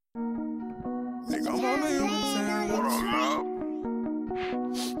Think I'm on the human sound. What up, love?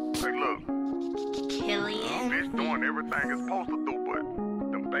 Hey, look. Killian. Bitch doing everything it's supposed to do, but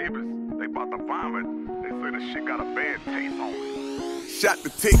them babies, they about to vomit. They say the shit got a bad taste on it. Shot the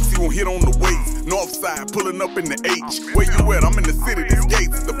text, he gon' hit on the waist. North side, pulling up in the H. Where you at? I'm in the city, this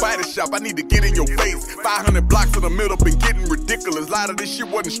gates. The fighter shop, I need to get in your face. 500 blocks in the middle, been getting ridiculous. A lot of this shit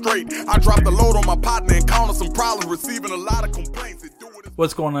wasn't straight. I dropped the load on my partner, encountered some problems, receiving a lot of complaints.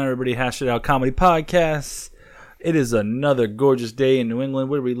 What's going on, everybody? Hash It Out Comedy Podcast. It is another gorgeous day in New England.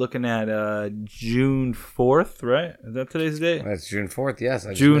 What are we looking at? June 4th, right? Is that today's date? That's June 4th, yes.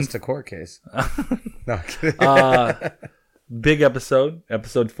 I just June- missed a court case. No, I'm kidding. Big episode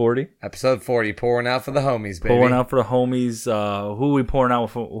 40. Episode 40, pouring out for the homies, baby. Pouring out for the homies. Who we pouring out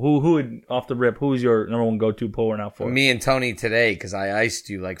for? Who off the rip? Who's your number one go-to pouring out for? Me and Tony today, because I iced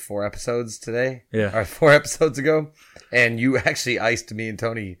you like 4 episodes today. Yeah. Or 4 episodes ago. And you actually iced me and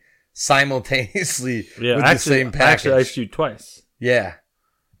Tony simultaneously Yeah, with actually, the same I package. actually iced you twice. Yeah.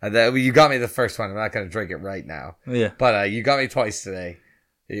 You got me the first one. I'm not going to drink it right now. Yeah. But you got me twice today.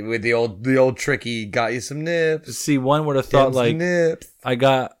 With the old tricky, got you some nips. See, one would have thought Get 'em some like, nips. I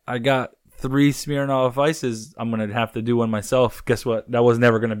got 3 Smirnoff Ices. I'm gonna have to do one myself. Guess what? That was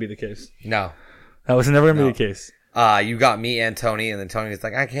never gonna be the case. No. That was never gonna be the case. You got me and Tony, and then Tony was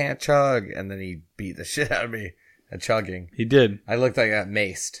like, I can't chug. And then he beat the shit out of me at chugging. He did. I looked like I got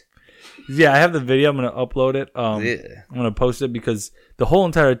maced. Yeah, I have the video. I'm gonna upload it. Yeah. I'm gonna post it because the whole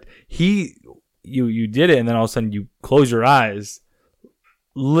entire you did it, and then all of a sudden you close your eyes.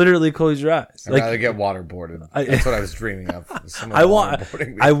 Literally close your eyes. I'd rather get waterboarded. That's what I was dreaming of. Someone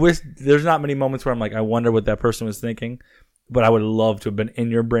waterboarding me. I wish there's not many moments where I'm like, I wonder what that person was thinking, but I would love to have been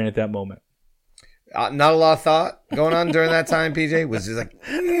in your brain at that moment. Not a lot of thought going on during that time, PJ. Was just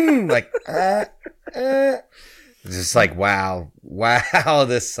like, just like, wow,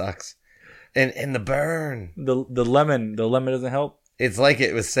 this sucks. And the burn. The lemon doesn't help. It's like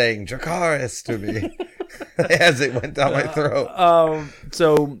it was saying Dracarys to me as it went down my throat.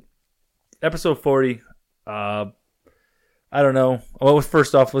 So episode 40. I don't know. Well,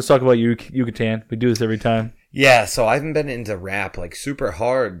 first off, let's talk about Yucatan. We do this every time. Yeah, so I haven't been into rap like super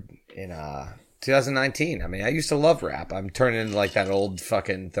hard in 2019. I mean, I used to love rap. I'm turning into like that old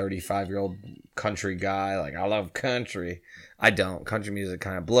fucking 35-year-old country guy. Like, I love country. I don't. Country music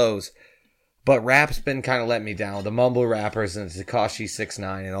kind of blows. But rap's been kind of letting me down. The mumble rappers and Tekashi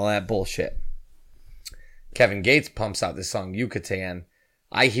 6ix9ine and all that bullshit. Kevin Gates pumps out this song, Yucatan.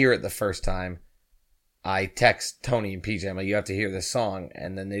 I hear it the first time. I text Tony and PJ, I'm like, you have to hear this song.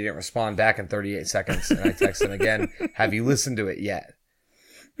 And then they didn't respond back in 38 seconds. And I text them again, have you listened to it yet?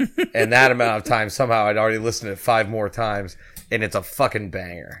 And that amount of time, somehow I'd already listened to it 5 more times. And it's a fucking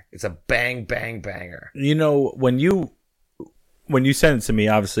banger. It's a bang, bang, banger. You know, when you send it to me,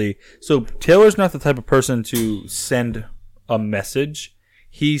 obviously, so Taylor's not the type of person to send a message.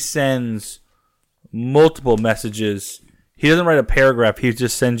 He sends multiple messages. He doesn't write a paragraph. He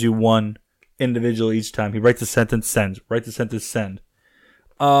just sends you one individual each time. He writes a sentence, sends. Writes a sentence, send.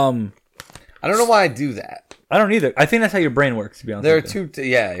 I don't know why I do that. I don't either. I think that's how your brain works, to be honest. There are with you. two,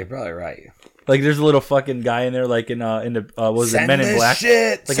 yeah, you're probably right. Like, there's a little fucking guy in there, like in the what was it, Send Men in this Black?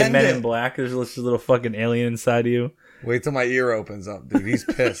 shit, Like in send Men it. in Black, there's just a little fucking alien inside of you. Wait till my ear opens up, dude. He's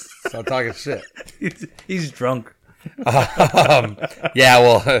pissed. Stop talking shit. He's drunk. Yeah,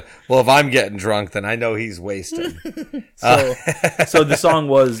 well, if I'm getting drunk, then I know he's wasted. So the song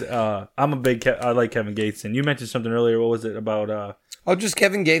was I like Kevin Gates, and you mentioned something earlier. What was it about? Just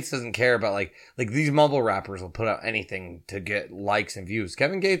Kevin Gates doesn't care about like these mumble rappers will put out anything to get likes and views.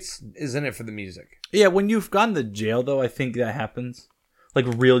 Kevin Gates is in it for the music, Yeah, when you've gone to jail, though, I think that happens, like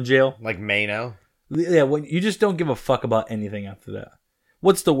real jail. like Mano. Yeah, when you just don't give a fuck about anything after that.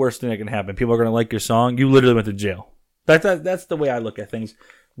 What's the worst thing that can happen? People are gonna like your song. You literally went to jail. That's the way I look at things.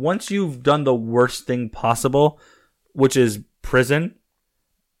 Once you've done the worst thing possible, which is prison,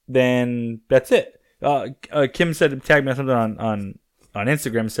 then that's it. Kim said, tagged me on something on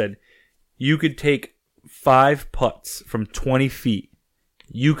Instagram, said you could take 5 putts from 20 feet.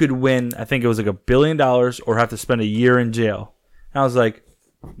 You could win, I think it was like $1 billion, or have to spend a year in jail. And I was like,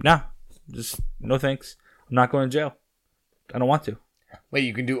 nah, just no thanks. I'm not going to jail. I don't want to. Wait,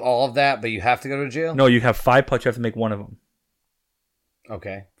 you can do all of that, but you have to go to jail? No, you have 5 putts. You have to make one of them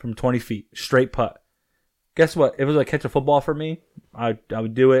Okay. from 20 feet, straight putt. Guess what? If it was like catch a football for me, I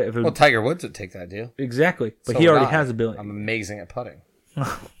would do it. If it Well, Tiger Woods would take that deal. exactly, but So he already would I. has $1 billion. I'm amazing at putting.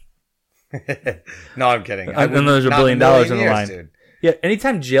 No, I'm kidding. And then there's $1 not billion in a million in the years, line. dude. Yeah,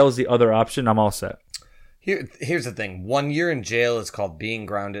 anytime jail is the other option, I'm all set. Here's the thing. 1 year in jail is called being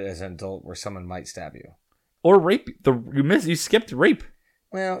grounded as an adult, where someone might stab you. Or rape. You skipped rape.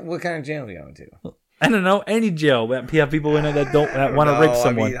 Well, what kind of jail are you going to? I don't know, any jail that have people in it that want to rape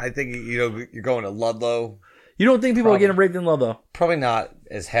someone. I mean, I think you're going to Ludlow. You don't think people are getting raped in Ludlow? Probably not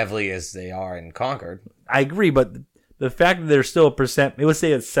as heavily as they are in Concord. I agree, but the fact that there's still a percent, let's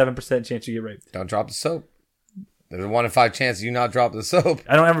say it's 7% chance you get raped. Don't drop the soap. There's a 1 in 5 chance you not drop the soap.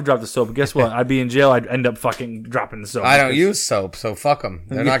 I don't ever drop the soap, but guess what? I'd be in jail. I'd end up fucking dropping the soap. I don't use soap, so fuck them.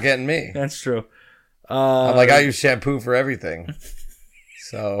 They're not getting me. That's true. I'm like, I use shampoo for everything.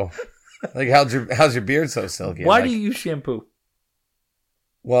 So, like, how's your beard so silky? Why do you use shampoo?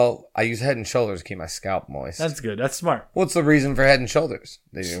 Well, I use Head and Shoulders to keep my scalp moist. That's good. That's smart. What's the reason for Head and Shoulders?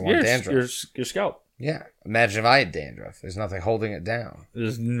 They didn't want dandruff. Your scalp. Yeah. Imagine if I had dandruff. There's nothing holding it down.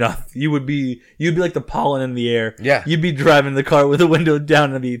 There's nothing. You'd be like the pollen in the air. Yeah. You'd be driving the car with the window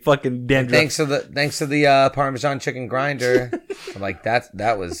down and be fucking dandruff. Thanks to the Parmesan chicken grinder. I'm like,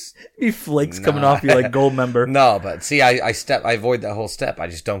 that was Be flakes coming off you like Gold Member. no, but see, I avoid that whole step. I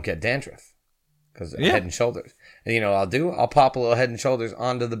just don't get dandruff because Head and Shoulders. And you know what I'll pop a little Head and Shoulders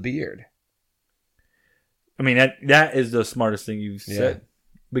onto the beard. I mean that is the smartest thing you've said,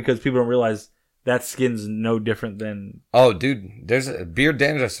 because people don't realize that skin's no different than. Oh, dude, there's a beard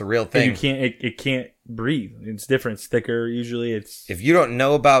dandruff's a real thing. You can't. It can't breathe. It's different. It's thicker. Usually, it's. If you don't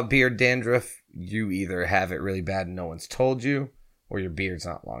know about beard dandruff, you either have it really bad and no one's told you, or your beard's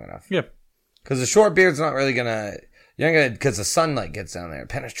not long enough. Yeah. Because the short beard's not really gonna. You're not gonna, because the sunlight gets down there, it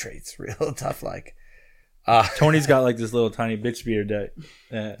penetrates real tough. Like, Tony's got like this little tiny bitch beard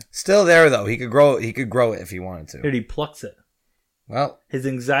that. Still there though. He could grow it if he wanted to. Dude, he plucks it. Well, his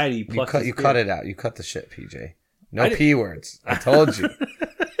anxiety plucks. You cut it out. You cut the shit, PJ. No P words. I told you.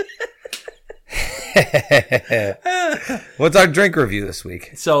 What's our drink review this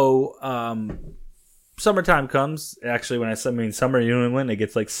week? So, summertime comes. Actually, when I mean summer in New England, it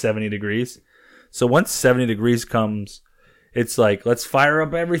gets like 70 degrees. So once 70 degrees comes, it's like, let's fire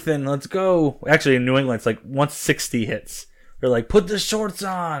up everything. Let's go. Actually, in New England, it's like once 60 hits, they're like, put the shorts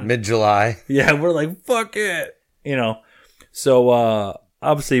on. Mid-July. Yeah, we're like, fuck it. You know. So,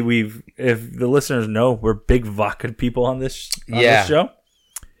 obviously if the listeners know, we're big vodka people on this show.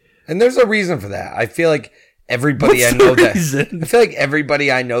 And there's a reason for that. I feel like everybody I know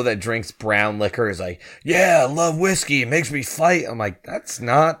that drinks brown liquor is like, yeah, I love whiskey. It makes me fight. I'm like, that's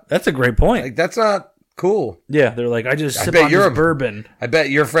a great point. Like, that's not cool. Yeah. They're like, I sip on this bourbon. I bet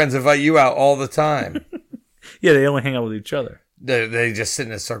your friends invite you out all the time. Yeah. They only hang out with each other. They just sit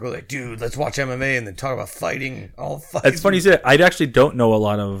in a circle like, dude, let's watch MMA and then talk about fighting. All fights. It's funny you say that. I actually don't know a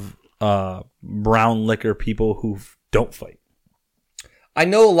lot of brown liquor people who don't fight. I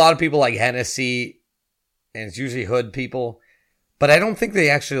know a lot of people like Hennessy, and it's usually hood people, but I don't think they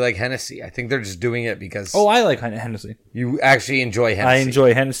actually like Hennessy. I think they're just doing it because... Oh, I like Hennessy. You actually enjoy Hennessy. I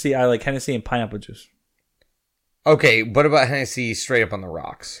enjoy Hennessy. I like Hennessy and pineapple juice. Okay, what about Hennessy straight up on the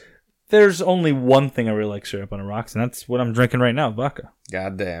rocks? There's only one thing I really like straight up on the rocks, and that's what I'm drinking right now, vodka.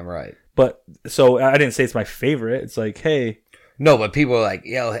 Goddamn right. But, so, I didn't say it's my favorite. It's like, hey... No, but people are like,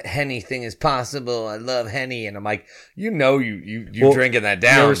 yo, anything is possible. I love Henny. And I'm like, you drinking that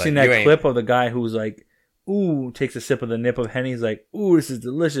down. You ever seen that clip of the guy who's like, ooh, takes a sip of the nip of Henny. He's like, ooh, this is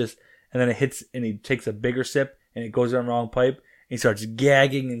delicious. And then it hits, and he takes a bigger sip, and it goes down the wrong pipe. And he starts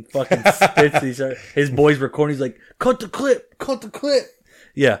gagging and fucking spits. His boy's recording. He's like, cut the clip.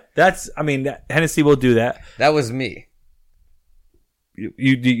 Yeah, Hennessy will do that. That was me. You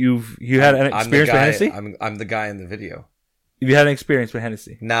had an experience with Hennessy? I'm the guy in the video. You had an experience with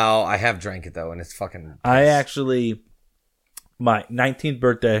Hennessy? No, I have drank it though, and it's fucking. I actually, my 19th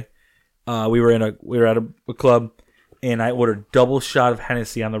birthday, we were at a club, and I ordered double shot of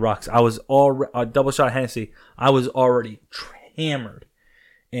Hennessy on the rocks. I was a double shot of Hennessy. I was already hammered,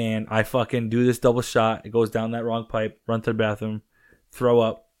 and I fucking do this double shot. It goes down that wrong pipe. Run to the bathroom, throw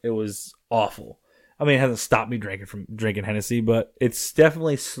up. It was awful. I mean, it hasn't stopped me drinking Hennessy, but it's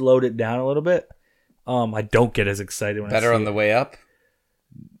definitely slowed it down a little bit. I don't get as excited when Better on the way up?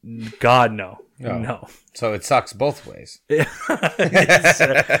 God, no. Oh. No. So it sucks both ways. Yes,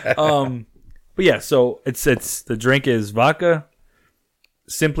 but yeah, so it's the drink is vodka,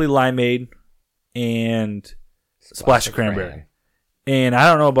 simply limeade, and splash of cranberry. And I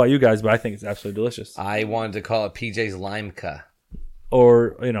don't know about you guys, but I think it's absolutely delicious. I wanted to call it PJ's Limeka.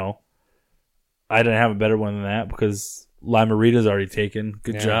 Or, I didn't have a better one than that because Limerita's already taken.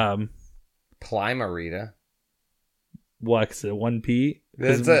 Good job. Plimarita. What? Is it 1P?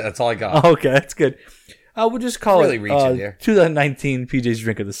 That's it. That's all I got. Oh, okay, that's good. We'll just call really reaching here. 2019 PJ's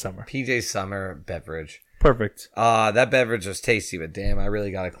drink of the summer. PJ's summer beverage. Perfect. That beverage was tasty, but damn, I really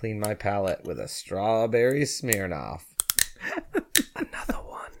got to clean my palate with a strawberry Smirnoff. Another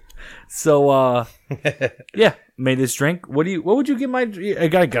one. So, yeah, made this drink. What would you give my? I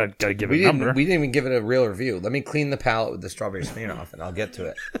gotta give it a number. We didn't even give it a real review. Let me clean the palate with the strawberry Smirnoff, and I'll get to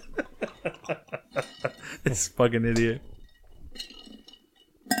it. This fucking idiot.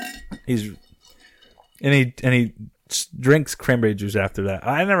 He drinks cranberry juice after that.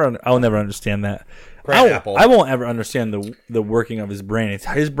 I'll never understand that. Apple. I won't ever understand the working of his brain.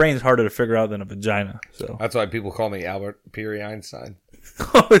 His brain's harder to figure out than a vagina. So That's why people call me Albert Peary Einstein.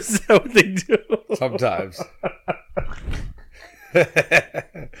 oh, is that what they do? Sometimes.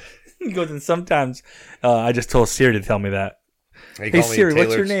 He goes, and sometimes I just told Siri to tell me that. They Hey call me Siri, what's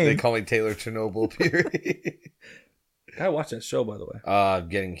Taylor- your name? They call me Taylor Chernobyl Peary. I watched that show, by the way.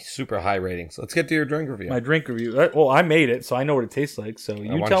 Getting super high ratings. Let's get to your drink review. My drink review. Well, I made it, so I know what it tastes like. So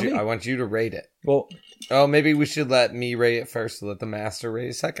you tell me. I want you to rate it. Well, Oh, maybe we should let me rate it first, so let the master rate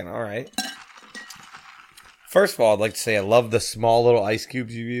it second. All right. First of all, I'd like to say I love the small little ice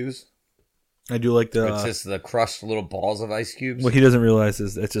cubes you use. I do like the. It's just the crushed little balls of ice cubes. What he doesn't realize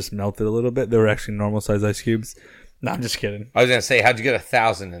is it just melted a little bit. They were actually normal size ice cubes. No, I'm just kidding. I was gonna say, how'd you get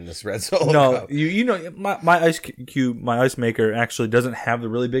 1,000 in this red Solo No, cup? you know my ice cube, my ice maker actually doesn't have the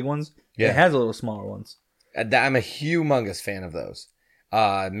really big ones. Yeah. It has a little smaller ones. I'm a humongous fan of those.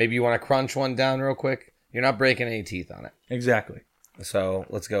 Maybe you want to crunch one down real quick. You're not breaking any teeth on it. Exactly. So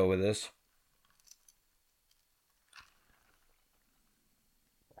let's go with this.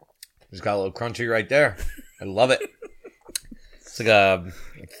 Just got a little crunchy right there. I love it. It's like a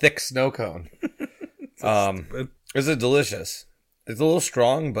thick snow cone. This is delicious. It's a little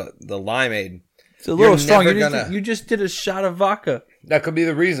strong, but the limeade. It's a little You're strong. never You just did a shot of vodka. That could be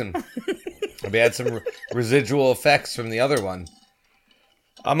the reason. Maybe had some residual effects from the other one.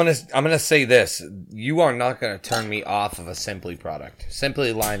 I'm gonna say this: you are not gonna turn me off of a Simply product.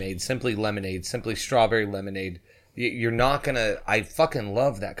 Simply limeade, Simply lemonade, Simply strawberry lemonade. You're not gonna. I fucking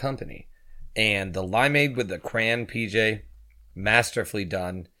love that company, and the limeade with the cran PJ, masterfully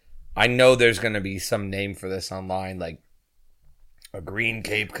done. I know there's gonna be some name for this online, like a green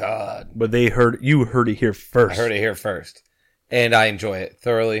Cape Cod. But you heard it here first. I heard it here first, and I enjoy it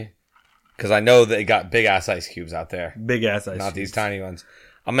thoroughly because I know they got big ass ice cubes out there, Big ass ice. not cubes. these tiny ones.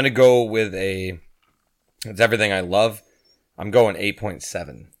 I'm gonna go with it's everything I love. I'm going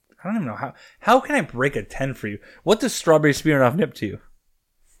 8.7. I don't even know how can I break a 10 for you? What does strawberry Smirnoff nip to you?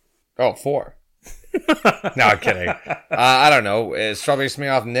 Oh, 4. No, I'm kidding. I don't know. Is strawberry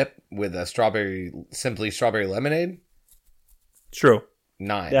Smirnoff nip with a Simply strawberry lemonade? True.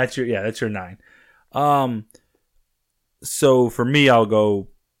 9. That's your 9. So for me, I'll go.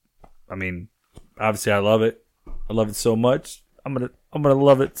 I mean, obviously, I love it. I love it so much. I'm gonna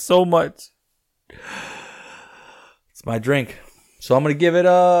love it so much. It's my drink, so I'm gonna give it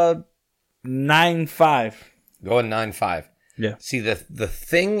a 9.5. Going 9.5. Yeah. See, the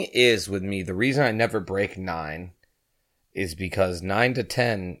thing is with me, the reason I never break 9 is because 9 to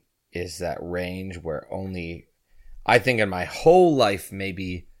 10 is that range where only, I think in my whole life,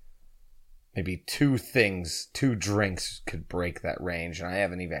 maybe 2 drinks could break that range, and I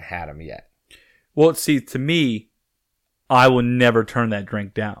haven't even had them yet. Well, see, to me, I will never turn that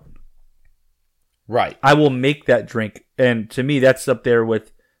drink down. Right. I will make that drink, and to me, that's up there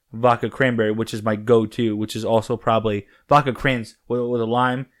with vodka cranberry, which is my go-to, which is also probably vodka crans with a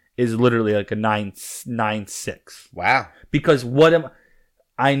lime is literally like a 9.6. Wow. Because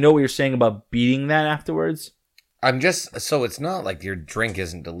I know what you're saying about beating that afterwards. So it's not like your drink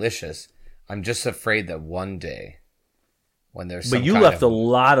isn't delicious. I'm just afraid that one day when there's some But you kind left of, a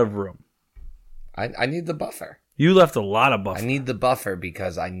lot of room. I need the buffer. You left a lot of buffer. I need the buffer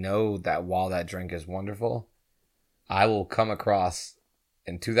because I know that while that drink is wonderful, I will come across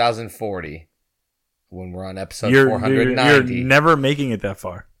in 2040 when we're on episode 490. You're never making it that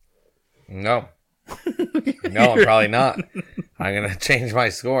far. No. No, I'm probably not. I'm going to change my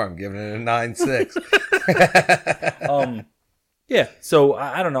score. I'm giving it a 9.6. Yeah, so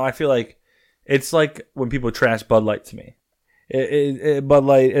I don't know. I feel like it's like when people trash Bud Light to me. Bud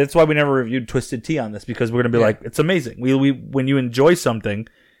Light. It's why we never reviewed Twisted Tea on this because we're gonna be like, it's amazing. We when you enjoy something,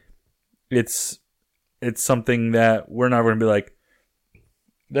 it's something that we're not gonna be like,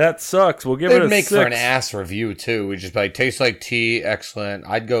 that sucks. We'll give it a 6. For an ass review too. We just be like, tastes like tea, excellent.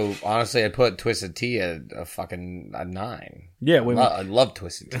 I'd put Twisted Tea at a 9. Yeah, I love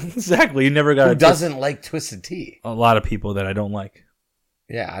Twisted Tea. Exactly. You never got. Who doesn't like Twisted Tea? A lot of people that I don't like.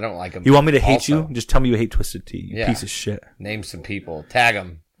 Yeah, I don't like them. You want me to hate also. you? Just tell me you hate Twisted Tea. You piece of shit. Name some people. Tag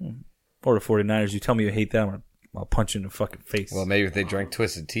them. Or the 49ers. You tell me you hate them, I'll punch you in the fucking face. Well, maybe if they drank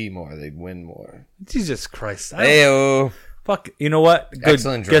Twisted Tea more, they'd win more. Jesus Christ. Heyo. Fuck. You know what? Good.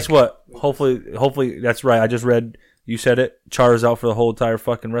 Excellent drink. Guess what? Hopefully that's right. I just read You said it. Char is out for the whole entire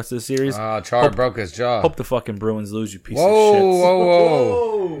fucking rest of the series. Char broke his jaw. Hope the fucking Bruins lose, you piece Whoa, of shit.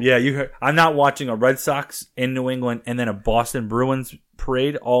 whoa. Yeah, you heard. I'm not watching a Red Sox in New England and then a Boston Bruins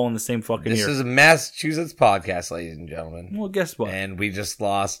parade all in the same fucking year. This is a Massachusetts podcast, ladies and gentlemen. Well, guess what? And we just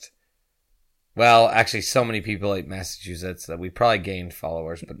lost. Well, actually, so many people like Massachusetts that we probably gained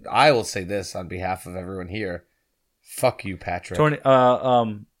followers. But I will say this on behalf of everyone here: fuck you, Patrick.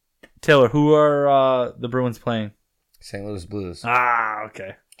 Taylor, who are the Bruins playing? St. Louis Blues. Ah,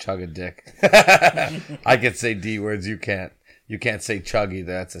 okay. Chug a dick. I can say D words. You can't. You can't say chug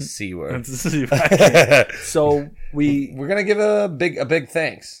either. That's a C word. So we're gonna give a big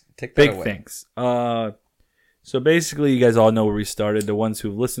thanks. Take that big away. thanks. So basically, you guys all know where we started. The ones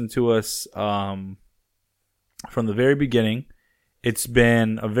who've listened to us from the very beginning, it's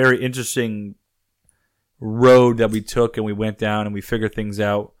been a very interesting road that we took, and we went down and we figured things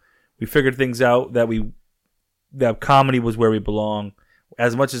out. We figured things out that comedy was where we belong.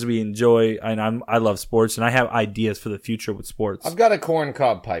 As much as we enjoy, and I love sports, and I have ideas for the future with sports. I've got a corn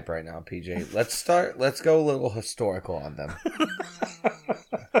cob pipe right now, PJ. Let's go a little historical on them.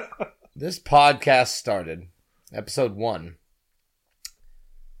 This podcast started, episode 1.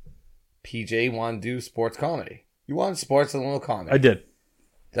 PJ wanted to do sports comedy. You wanted sports and a little comedy. I did.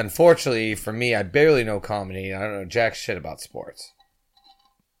 Unfortunately, for me, I barely know comedy. I don't know jack shit about sports.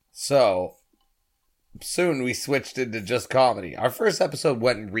 So, soon we switched into just comedy. Our first episode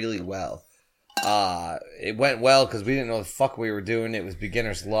went really well. It went well because we didn't know the fuck we were doing. It was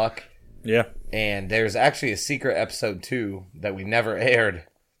beginner's luck. Yeah. And there's actually a secret episode 2 that we never aired.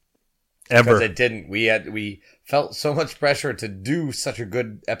 Ever. Because it didn't. We felt so much pressure to do such a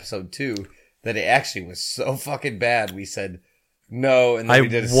good episode 2 that it actually was so fucking bad. We said no, and then we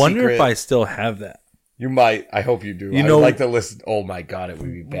did a wonder secret. if I still have that. You might. I hope you do. I'd like to listen. Oh my god, it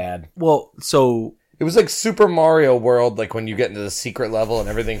would be bad. Well, so It was like Super Mario World, like when you get into the secret level and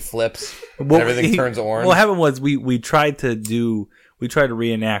everything flips, and everything turns orange. What happened was we tried to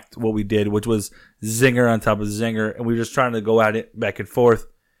reenact what we did, which was zinger on top of zinger, and we were just trying to go at it back and forth,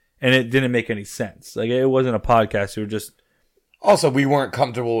 and it didn't make any sense. Like, it wasn't a podcast. We were just... Also, we weren't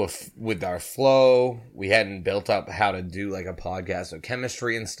comfortable with our flow. We hadn't built up how to do like a podcast of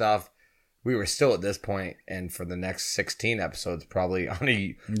chemistry and stuff. We were still at this point, and for the next 16 episodes, probably on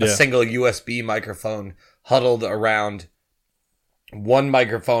a single USB microphone, huddled around one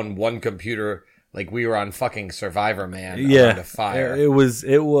microphone, one computer, like we were on fucking Survivor Man around a fire. It was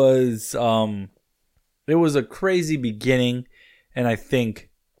a crazy beginning, and I think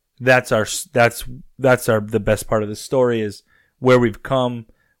that's the best part of the story is where we've come.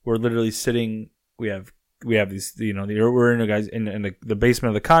 We're literally sitting. We have these, we're in the basement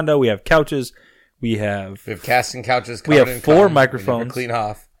of the condo. We have couches. We have casting couches. We have 4 microphones. Clean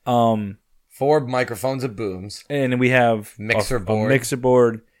off. 4 microphones of booms, and we have a mixer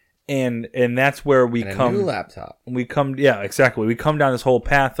board, and that's where we come. A new laptop. We come, exactly. We come down this whole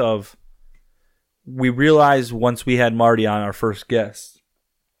path of. We realized once we had Marty on, our first guest,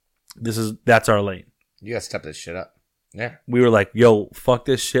 that's our lane. You gotta step this shit up. Yeah. We were like, yo, fuck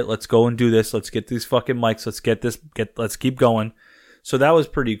this shit. Let's go and do this. Let's get these fucking mics. Let's keep going. So that was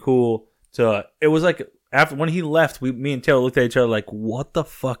pretty cool. It was like, after when he left, me and Taylor looked at each other like, what the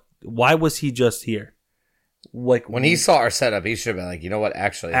fuck? Why was he just here? Like, when he saw our setup, he should have been like, you know what?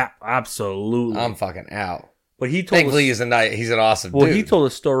 Actually, absolutely. I'm fucking out. But he told Thankfully, he's an awesome dude. Well, he told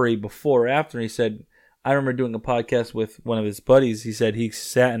a story before or after, and he said, I remember doing a podcast with one of his buddies. He said he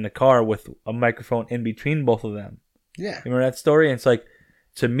sat in the car with a microphone in between both of them. Yeah. You remember that story? And it's like,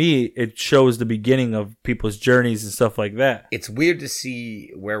 to me, it shows the beginning of people's journeys and stuff like that. It's weird to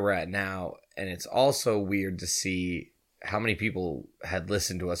see where we're at now, and it's also weird to see how many people had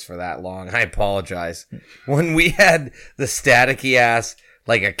listened to us for that long. I apologize. When we had the staticky ass,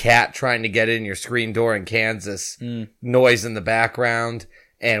 like a cat trying to get in your screen door in Kansas, noise in the background,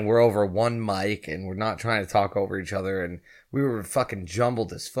 and we're over one mic, and we're not trying to talk over each other, and we were fucking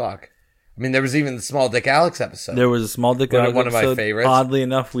jumbled as fuck. I mean, there was even the Small Dick Alex episode. There was a Small Dick Alex one episode. Of my favorites. Oddly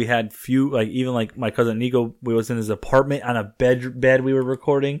enough, we had even my cousin Nico, we was in his apartment on a bed we were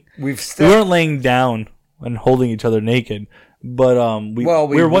recording. We weren't laying down and holding each other naked, but we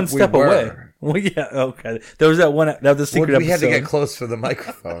were one step away. Well, yeah, okay. There was that was the secret episode. We had to get close for the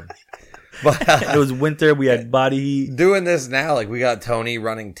microphone. But it was winter. We had body heat. Doing this now, like we got Tony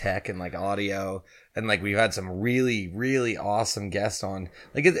running tech and like audio, and like we've had some really, really awesome guests on.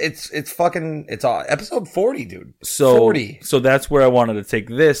 Like it's episode 40, dude. 40. So that's where I wanted to take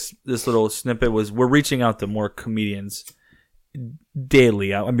this little snippet. Was we're reaching out to more comedians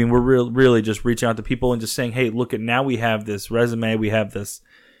daily. I mean, we're really just reaching out to people and just saying, hey, look at now we have this resume, we have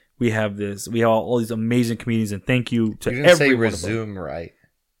We have all these amazing comedians, and thank you to You didn't say every one of them. resume right.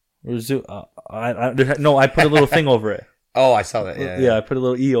 Resume. No, I put a little thing over it. Oh, I saw that. Yeah. I put a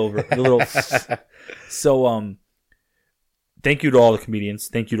little E over it. A little. So, thank you to all the comedians.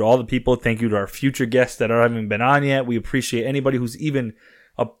 Thank you to all the people. Thank you to our future guests that haven't been on yet. We appreciate anybody who's even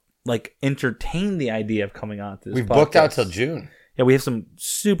entertained the idea of coming on to this We've podcast. booked out till June. Yeah, we have some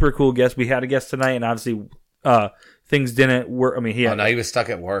super cool guests. We had a guest tonight, and obviously, things didn't work. I mean, Oh, no, he was stuck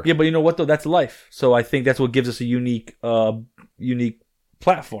at work. Yeah, but you know what though? That's life. So I think that's what gives us a unique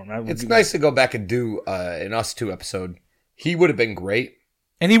platform. It's nice to go back and do an Us 2 episode. He would have been great.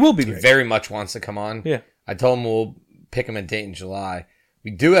 and he will be He great. very much wants to come on. Yeah. I told him we'll pick him a date in July.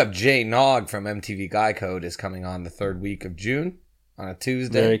 We do have Jay Nog from MTV Guy Code is coming on the third week of June on a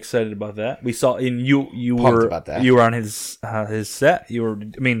Tuesday. Very excited about that. We saw you Pumped were about that. you were on his set.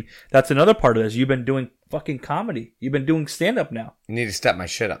 I mean, that's another part of this. You've been doing fucking comedy. You've been doing stand up now. You need to step my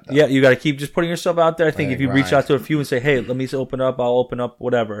shit up, though. Yeah, you got to keep just putting yourself out there. I think Let if it you reach grind. out to a few and say, "Hey, let me open up," I'll open up,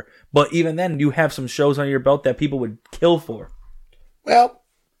 whatever. But even then, you have some shows on your belt that people would kill for. Well,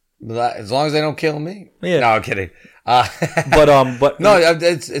 as long as they don't kill me. Yeah. No, I'm kidding. But No,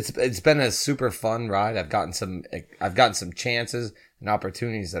 it's been a super fun ride. I've gotten some chances and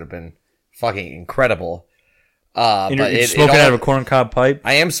opportunities that have been fucking incredible. and But you're it smoking all- out of a corncob pipe.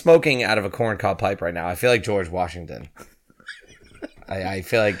 I am smoking out of a corncob pipe right now. I feel like George Washington. I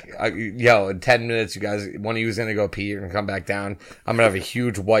feel like, in 10 minutes, you guys, one of you is going to go pee. You're going to come back down. I'm going to have a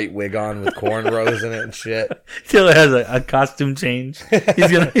huge white wig on with cornrows in it and shit. Taylor has a costume change.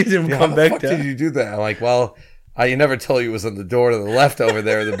 He's gonna How come the back fuck down. did you do that? I'm like, well, you never told you it was on the door to the left over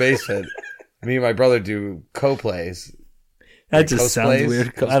there in the basement. Me and my brother do co-plays. That just sounds Cosplays?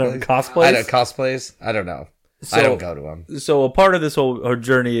 weird. I don't Cosplays? I don't cosplays. cosplays. I don't know. I don't go to them. So a part of this whole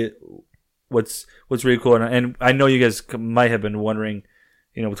journey, what's really cool, and I know you guys might have been wondering,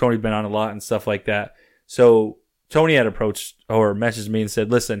 Tony's been on a lot and stuff like that. So Tony had approached or messaged me and said,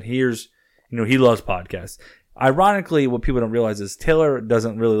 "Listen, here's, he loves podcasts." Ironically, what people don't realize is Taylor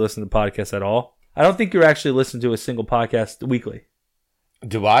doesn't really listen to podcasts at all. I don't think you're actually listening to a single podcast weekly.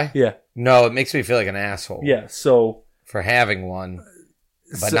 Do I? Yeah, No, it makes me feel like an asshole. yeah. So For having one,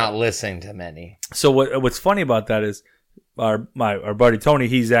 but So- not listening to many. So what's funny about that is our buddy Tony,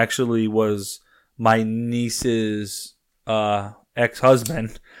 he's actually was my niece's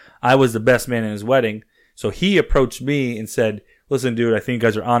ex-husband. I was the best man in his wedding. So he approached me and said, "Listen, dude, I think you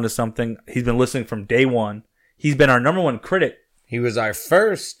guys are onto something." He's been listening from day one. He's been our number one critic. He was our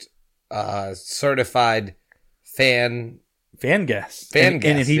first certified fan. Guest. Fan and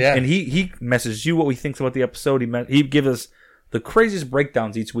guest, he yeah. and he messaged you what he thinks about the episode. He give us the craziest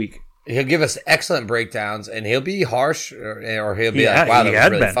breakdowns each week. He'll give us excellent breakdowns, and he'll be harsh, or he'll be Yeah, like, "Wow, he that was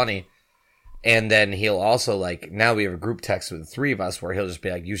had really been. funny." And then he'll also now we have a group text with the three of us where he'll just be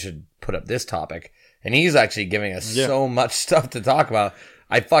like, "You should put up this topic," and he's actually giving us Yeah. so much stuff to talk about.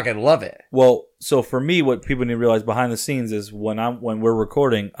 I fucking love it. Well, so for me, what people need to realize behind the scenes is when we're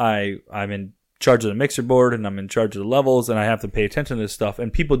recording, I'm in charge of the mixer board and I'm in charge of the levels and I have to pay attention to this stuff.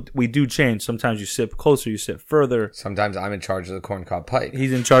 And we do change. Sometimes you sit closer, you sit further. Sometimes I'm in charge of the corncob pipe.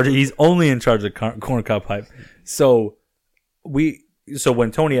 He's only in charge of the corncob pipe. So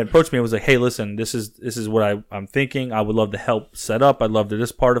when Tony had approached me, I was like, "Hey, listen, this is what I'm thinking. I would love to help set up. I'd love to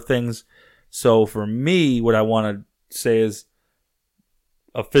this part of things." So for me, what I want to say is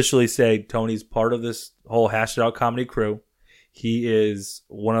officially say Tony's part of this whole Hash It Out comedy crew. He is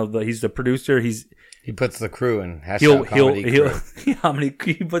he's the producer. He puts the crew in. He'll Comedy crew.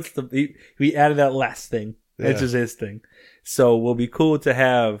 he added that last thing. That's Yeah. just his thing. So we'll be cool to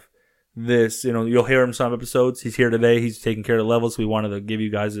have this. You'll hear him some episodes. He's here today. He's taking care of the levels. We wanted to give you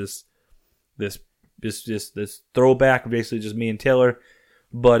guys this throwback, basically just me and Taylor.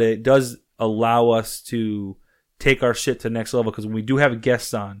 But it does allow us to take our shit to the next level because when we do have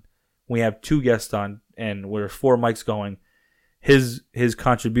guests on, we have 2 guests on, and we're 4 mics going. His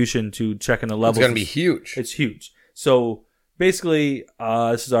contribution to checking the levels It's going to be huge. It's huge. So basically,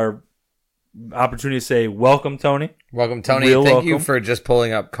 this is our opportunity to say welcome, Tony. Welcome, Tony. Real Thank you welcome. for just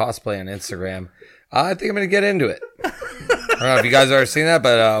pulling up cosplay on Instagram. I think I'm going to get into it. I don't know if you guys already seen that,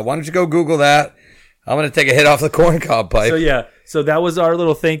 but why don't you go Google that? I'm going to take a hit off the corncob pipe. So that was our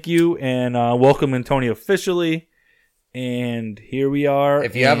little thank you and welcoming Tony officially. And here we are.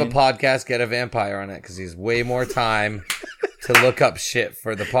 If you have a and podcast, get a vampire on it because he's way more time to look up shit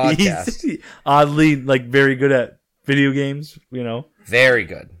for the podcast. he's oddly very good at video games, Very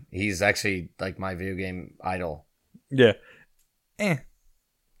good. He's actually like my video game idol. Yeah. Eh?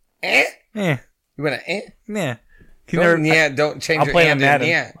 Eh. You want to eh? Yeah. Don't change I'll your play eh him to Madden.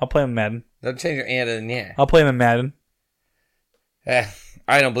 yeah. I'll play him Madden. Don't change your eh to yeah. I'll play him in Madden. All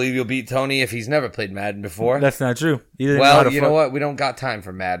I don't believe you'll beat Tony if he's never played Madden before. That's not true. He didn't know how Well, to you know what? We don't got time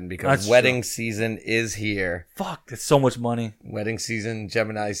for Madden because That's wedding season is here. Fuck, that's so much money. Wedding season,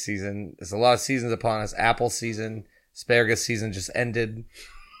 Gemini season. There's a lot of seasons upon us. Apple season, asparagus season just ended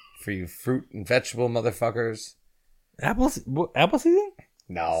for you fruit and vegetable motherfuckers. Apple season?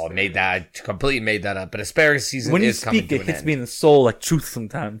 No, I completely made that up. But asparagus season When you is coming speak, to it an hits end. me in the soul like truth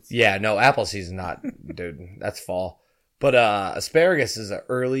sometimes. Yeah, no, apple season not, dude. That's fall. But asparagus is an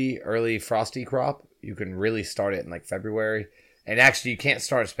early frosty crop. You can really start it in like February. And actually, you can't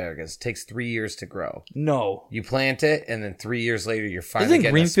start asparagus. It takes 3 years to grow. No. You plant it, and then 3 years later, you're finally Isn't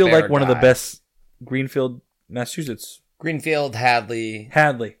getting Greenfield like one of the asparagi. best? Greenfield, Massachusetts. Greenfield, Hadley.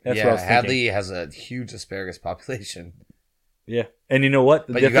 Hadley. That's what I was thinking. Hadley has a huge asparagus population. Yeah. And you know what?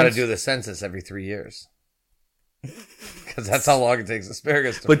 But you got to do the census every 3 years. Because that's how long it takes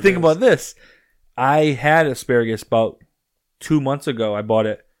asparagus to But think produce. about this. I had asparagus about 2 months ago. I bought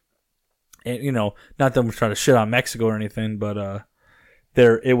it. And, you know, not that I'm trying to shit on Mexico or anything, but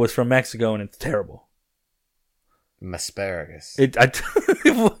it was from Mexico and it's terrible. Asparagus. It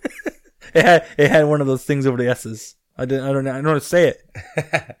had one of those things over the S's. I don't know how to say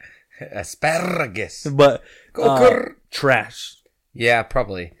it. Asparagus. But Go trash. Yeah,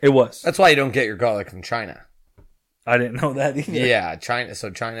 probably. It was. That's why you don't get your garlic from China. I didn't know that either. Yeah, China. So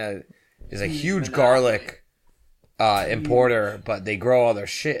China is a huge garlic importer, but they grow all their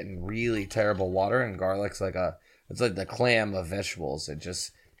shit in really terrible water. And garlic's it's like the clam of vegetables. It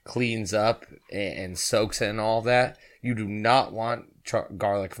just cleans up and soaks in all that. You do not want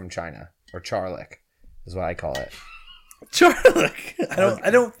garlic from China, or charlic, is what I call it. Garlic.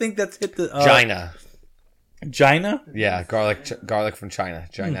 I don't think that's hit the China. China. Yeah, garlic from China.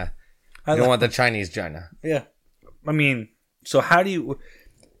 China. I You don't like- want the Chinese China. Yeah. I mean, so how do you?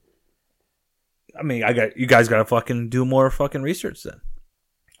 I mean, you guys got to fucking do more fucking research then.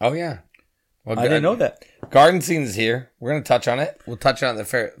 Oh yeah. Well, I didn't know that. Garden scene's here. We're gonna touch on it. We'll touch on the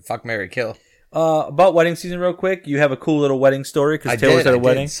fuck, marry, kill. About wedding season, real quick. You have a cool little wedding story because Taylor's at a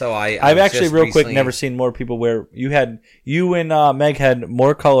wedding. So I've was actually just real quick recently- never seen more people wear. You and Meg had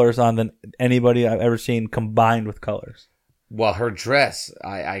more colors on than anybody I've ever seen combined with colors. Well, her dress.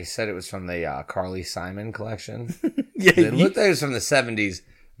 I said it was from the Carly Simon collection. Yeah, It looked like it was from the 70s.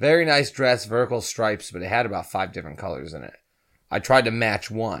 Very nice dress, vertical stripes, but it had about 5 different colors in it. I tried to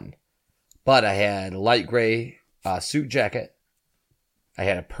match one, but I had a light gray suit jacket. I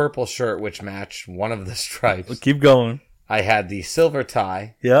had a purple shirt, which matched one of the stripes. keep going. I had the silver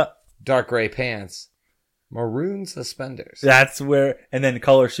tie, Yeah, dark gray pants, maroon suspenders. that's where. And then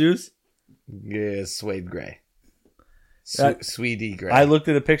color shoes. Yeah, suede gray. That- Sweetie gray. I looked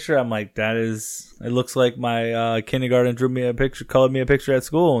at a picture. I'm like, that is. It looks like my kindergarten drew me a picture, colored me a picture at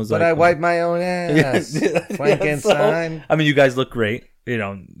school, and was but like, I wiped my own ass. Frankenstein. So, I mean, you guys look great, you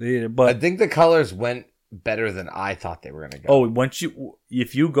know, but I think the colors went better than I thought they were going to go. oh,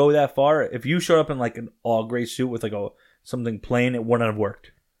 if you go that far, if you showed up in like an all gray suit with like something plain, it wouldn't have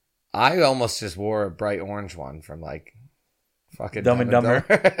worked. I almost just wore a bright orange one from like fucking Dumb and Dumber.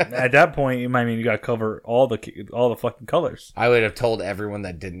 At that point, you got to cover all the fucking colors. I would have told everyone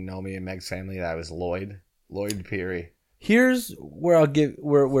that didn't know me in Meg's family that I was Lloyd Peary. Here's where I'll give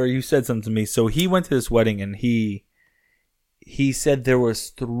where you said something to me. So he went to this wedding and he said there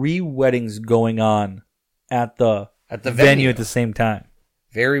was 3 weddings going on at the venue at the same time.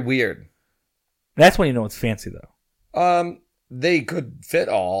 Very weird. That's when you know it's fancy though. They could fit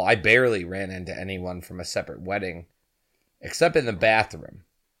all. I barely ran into anyone from a separate wedding, except in the bathroom.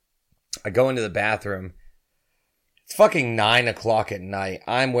 I go into the bathroom. It's fucking 9:00 at night.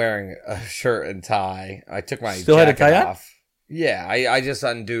 I'm wearing a shirt and tie. I took my Still had a jacket tie on? off. Yeah, I just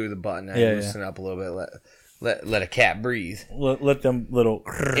undo the button. I loosen up a little bit. Let a cat breathe. Let them little.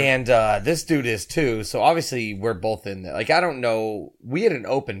 And this dude is too. So obviously we're both in there. Like, I don't know. We had an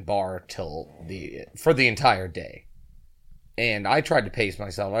open bar for the entire day. And I tried to pace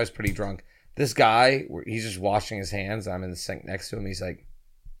myself. I was pretty drunk. This guy, he's just washing his hands. I'm in the sink next to him. He's like,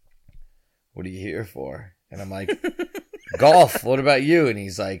 "What are you here for?" And I'm like, "Golf. What about you?" And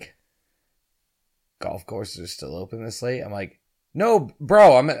he's like, "Golf courses are still open this late?" I'm like, "No,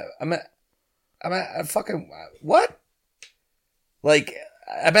 bro. I'm at fucking what? Like,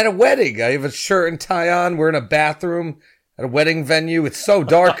 I'm at a wedding. I have a shirt and tie on. We're in a bathroom at a wedding venue. It's so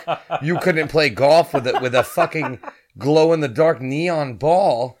dark you couldn't play golf with a fucking glow in the dark neon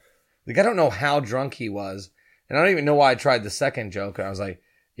ball." Like, I don't know how drunk he was, and I don't even know why I tried the second joke. And I was like,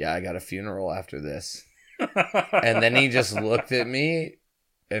 "Yeah, I got a funeral after this." And then he just looked at me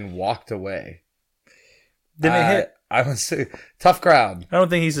and walked away. Didn't it hit? I was tough crowd. I don't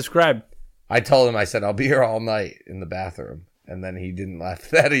think he subscribed. I told him, I said, "I'll be here all night in the bathroom." and then he didn't laugh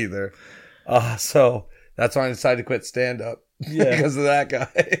at that either. So that's why I decided to quit stand up. Yeah. Because of that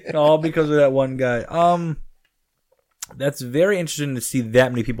guy. All because of that one guy. That's very interesting to see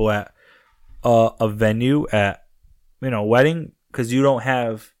that many people at a venue at wedding, because you don't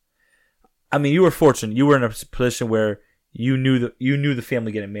have. I mean, you were fortunate. You were in a position where you knew the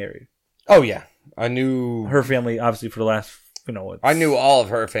family getting married. Oh yeah, I knew Her family, obviously, for the last I knew all of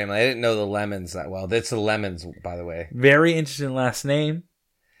her family. I didn't know the Lemons that well. It's the Lemons, by the way. Very interesting last name.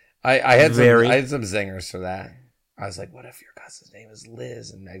 I had some zingers for that. I was like, what if your cousin's name is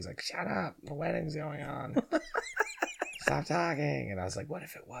Liz? And Meg's like, shut up, the wedding's going on. Stop talking. And I was like, what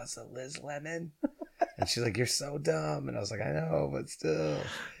if it was a Liz Lemon? And she's like, you're so dumb. And I was like, I know, but still.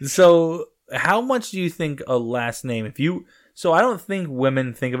 So how much do you think a last name, so I don't think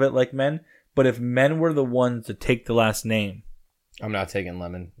women think of it like men, but if men were the ones to take the last name. I'm not taking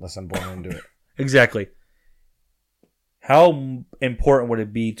Lemon unless I'm born into it. Exactly. How important would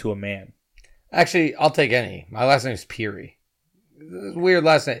it be to a man? Actually, I'll take any. My last name is Peary. It's a weird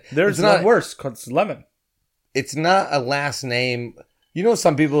last name. There's not worse, because it's Lemon. It's not a last name. You know,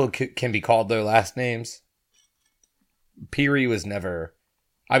 some people can be called their last names. Peary was never.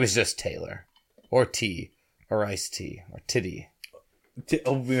 I was just Taylor, or T, or Iced Tea, or Titty.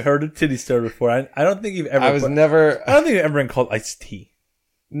 We heard of Titty story before. I don't think you've ever. I don't think you've ever been called Iced Tea.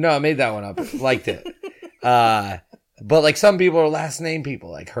 No, I made that one up. Liked it. But like some people are last name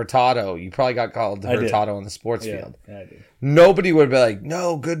people, like Hurtado. You probably got called Hurtado on the sports field. Yeah, I did. Nobody would be like,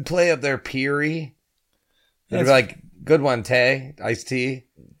 no, good play up there, Peary. They'd be like, good one, Tay. Iced Tea.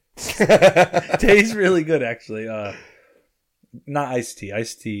 Tay's really good, actually. Not Iced Tea.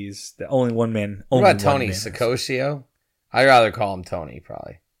 Iced Tea is the only one man. What about Tony Secosio? I'd rather call him Tony,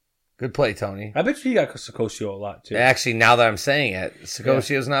 probably. Good play, Tony. I bet you he got Secosio a lot, too. Actually, now that I'm saying it,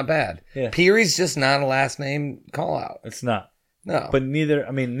 Secosio's not bad. Yeah. Peary's just not a last name call out. It's not. No. But neither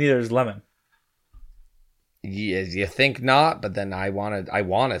is Lemon. Yeah, you think not, but then I want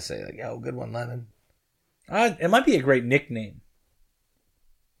to say, like, yo, good one, Lemon. It might be a great nickname.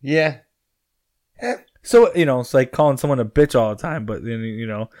 Yeah. So, it's like calling someone a bitch all the time, but then,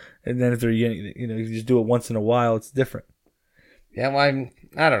 and then if they're, you just do it once in a while, it's different. Yeah, well,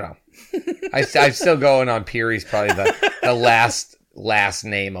 I don't know. I'm still going on Peary's probably the last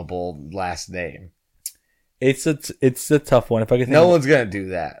nameable last name. It's a tough one. If I could think no one's going to do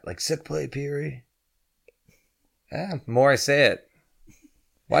that. Like, sick play, Peary. Yeah, the more I say it.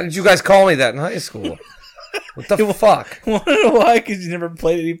 Why did you guys call me that in high school? What the fuck? Why? Because you never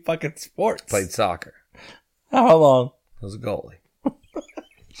played any fucking sports. Played soccer. How long? I was a goalie.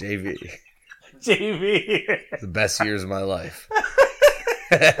 JV. JV. The best years of my life.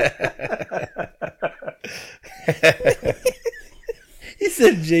 He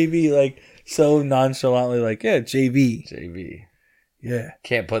said JV like so nonchalantly, like, yeah, JV. JV. Yeah.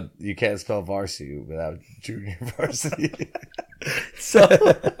 You can't spell varsity without junior varsity.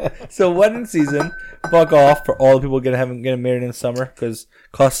 So wedding season, fuck off for all the people getting married in the summer, because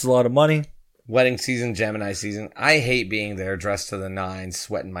it costs a lot of money. Wedding season, Gemini season. I hate being there dressed to the nines,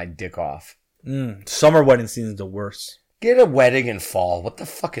 sweating my dick off. Summer wedding season is the worst. Get a wedding in fall. What the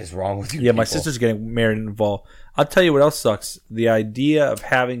fuck is wrong with you? Yeah, my sister's getting married in fall. I'll tell you what else sucks. The idea of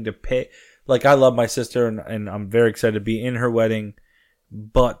having to pay. Like, I love my sister, and I'm very excited to be in her wedding.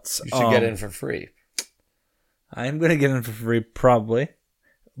 But you should get in for free. I'm going to get in for free, probably.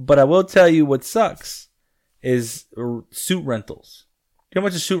 But I will tell you what sucks is suit rentals. Do you know how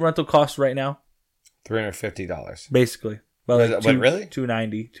much a suit rental costs right now? $350. Basically. Well, like really?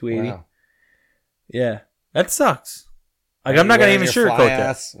 $290, $280. Wow. Yeah. That sucks. Like, I'm not going to even sugarcoat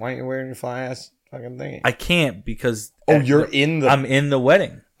that. Why aren't you wearing your fly ass fucking thingy? I can't because... I'm in the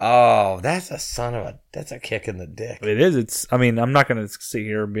wedding. Oh, that's a kick in the dick. It is. I'm not going to sit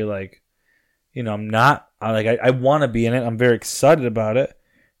here and be like, I'm not. I want to be in it. I'm very excited about it.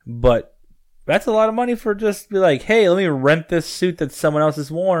 But that's a lot of money for just be like, hey, let me rent this suit that someone else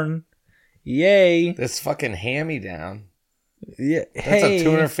has worn. Yay. This fucking hand-me-down. Yeah. That's hey. a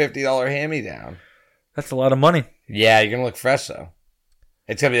 $250 hand-me-down. That's a lot of money. Yeah, you're going to look fresh, though.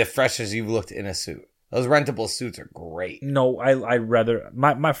 It's going to be the freshest you've looked in a suit. Those rentable suits are great. No, I'd rather...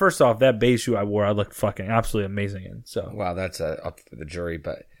 My first off, that beige suit I wore, I looked fucking absolutely amazing in. So. Wow, that's up for the jury,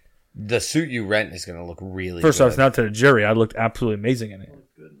 but the suit you rent is going to look really First good. off, it's not to the jury. I looked absolutely amazing in it.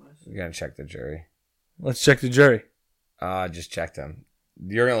 You're going to check the jury. Let's check the jury. Just check them.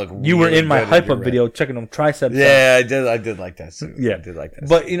 You're going to look You were really in my good hype-up video checking them triceps. Yeah, I did like that suit. Yeah. I did like that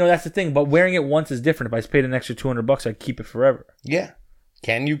But, suit. that's the thing. But wearing it once is different. If I paid an extra $200, I'd keep it forever. Yeah.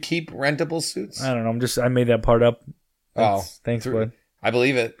 Can you keep rentable suits? I don't know. I made that part up. Thanks, bud. I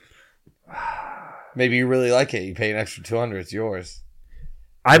believe it. Maybe you really like it. You pay an extra $200. It's yours.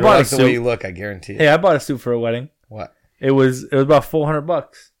 I You bought like a the way you suit. look. I guarantee it. Hey, I bought a suit for a wedding. What? It was about $400.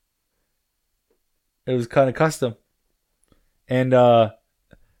 It was kind of custom, and I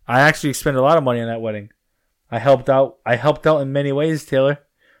actually spent a lot of money on that wedding. I helped out in many ways, Taylor.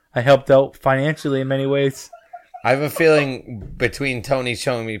 I helped out financially in many ways. I have a feeling between Tony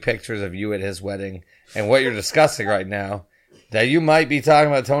showing me pictures of you at his wedding and what you're discussing right now that you might be talking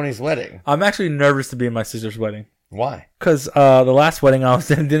about Tony's wedding. I'm actually nervous to be in my sister's wedding Why? because the last wedding I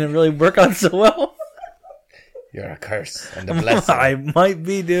was in didn't really work out so well. You're a curse and a blessing. I might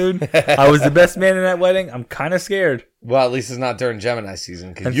be, dude. I was the best man in that wedding. I'm kind of scared. Well, at least it's not during Gemini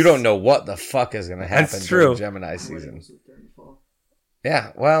season because you don't know what the fuck is going to happen That's during true. Gemini season.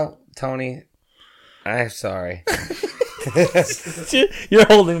 Yeah, well, Tony, I'm sorry. You're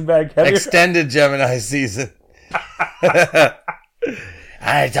holding back heavier. Extended Gemini season. I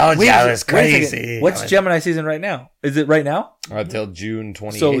told you I was Wait a second. crazy. What's Gemini season right now? Is it right now? Until June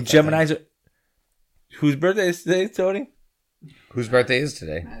 28th. So I think. Gemini's. Whose birthday is today, Tony? Whose birthday is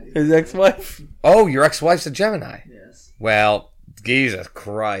today? His ex-wife. Oh, your ex-wife's a Gemini. Yes. Well, Jesus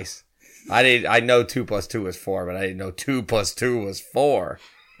Christ. I know 2 + 2 is 4, but I didn't know 2 + 2 was 4.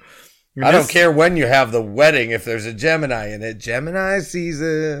 I don't care when you have the wedding if there's a Gemini in it. Gemini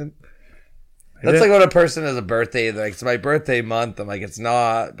season. That's like when a person has a birthday. They're like, it's my birthday month. I'm like, it's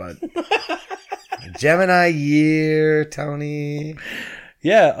not, but Gemini year, Tony.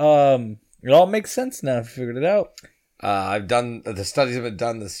 Yeah. It all makes sense now. I figured it out. I've done the studies have been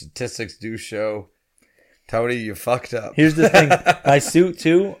done. The statistics do show. Tony, you fucked up. Here's the thing. My suit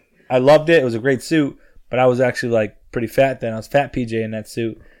too. I loved it. It was a great suit, but I was actually like pretty fat then. I was fat PJ in that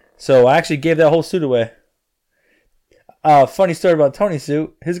suit, so I actually gave that whole suit away. Funny story about Tony's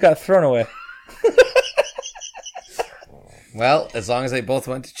suit. His got thrown away. Well, as long as they both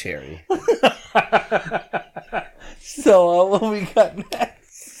went to charity. So what we got next?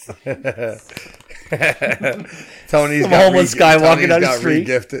 Tony's Some got homeless guy walking down the got street.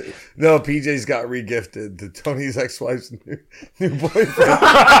 Regifted. No, PJ's got regifted to Tony's ex-wife's new boyfriend.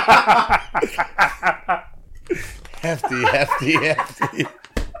 hefty.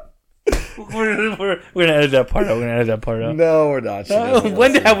 We're gonna edit that part out. No, we're not. She doesn't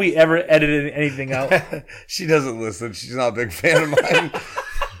When listen. have we ever edited anything out? She doesn't listen. She's not a big fan of mine.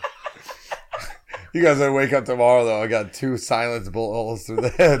 You guys gotta wake up tomorrow though. I got 2 silence bullet holes through the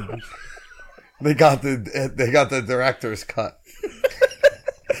head. They got the director's cut.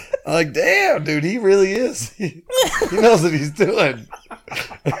 I'm like, damn, dude, he really is. He knows what he's doing.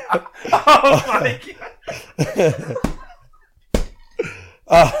 Oh my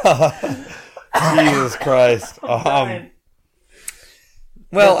god! Jesus Christ.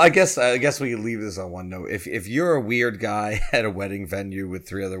 Well, I guess we could leave this on one note. If you're a weird guy at a wedding venue with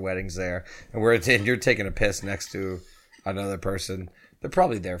 3 other weddings there, and you're taking a piss next to another person, they're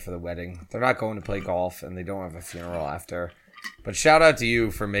probably there for the wedding. They're not going to play golf, and they don't have a funeral after. But shout out to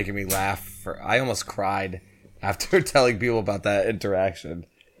you for making me laugh. I almost cried after telling people about that interaction.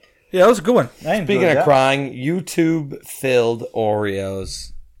 Yeah, that was a good one. Speaking of crying, YouTube filled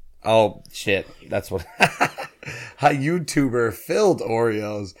Oreos. Oh shit, that's what. A YouTuber filled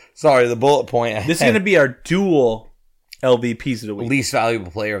Oreos. Sorry, the bullet point. This is going to be our dual LVPs of the week. least valuable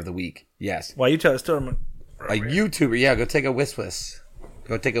player of the week. Yes, Why you tell us? Story? a YouTuber. Yeah, go take a whiz.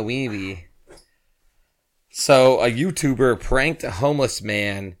 Go take a weenie. So a YouTuber pranked a homeless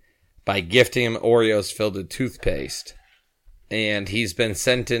man by gifting him Oreos filled with toothpaste, and he's been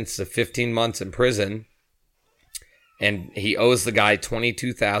sentenced to 15 months in prison. And he owes the guy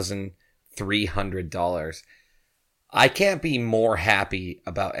 $22,300. I can't be more happy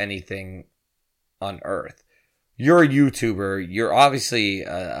about anything on earth. You're a YouTuber. You're obviously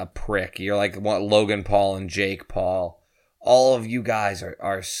a prick. You're like what Logan Paul and Jake Paul. All of you guys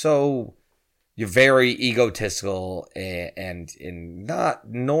are so... You're very egotistical and not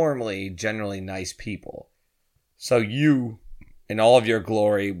normally generally nice people. So you, in all of your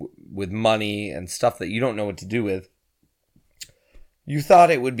glory, with money and stuff that you don't know what to do with, you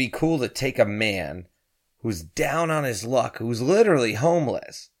thought it would be cool to take a man who's down on his luck, who's literally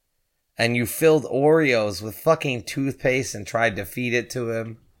homeless, and you filled Oreos with fucking toothpaste and tried to feed it to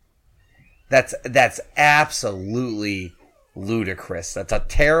him. That's absolutely ludicrous. That's a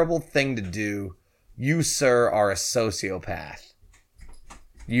terrible thing to do. You, sir, are a sociopath.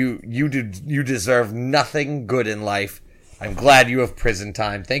 You deserve nothing good in life. I'm glad you have prison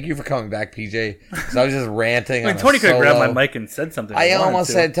time. Thank you for coming back, PJ. Because I was just ranting. I mean, on a Tony could have grabbed solo. my mic and said something. I if he wanted almost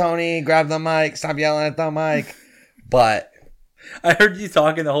to. said, Tony, grab the mic. Stop yelling at the mic. But I heard you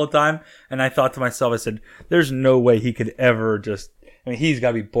talking the whole time, and I thought to myself, I said, "There's no way he could ever just I mean, he's got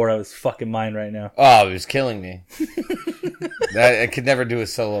to be bored out of his fucking mind right now. Oh, it was killing me. I could never do a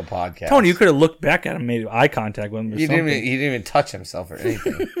solo podcast. Tony, you could have looked back at him, made eye contact with him or He something. didn't even touch himself or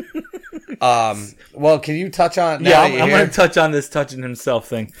anything. Well, can you touch on? Yeah, I'm going to touch on this touching himself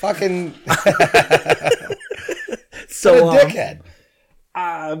thing. Fucking So, what a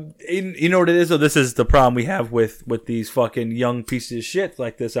dickhead. you know what it is? So this is the problem we have with these fucking young pieces of shit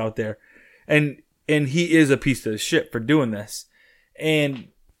like this out there, and he is a piece of shit for doing this. And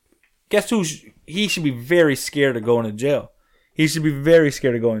guess who? He should be very scared of going to jail. He should be very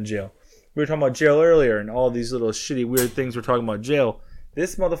scared of going to jail. We were talking about jail earlier, and all these little shitty weird things we're talking about jail.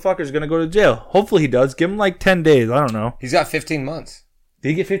 This motherfucker's gonna go to jail. Hopefully he does. Give him like 10 days. I don't know. He's got 15 months. Did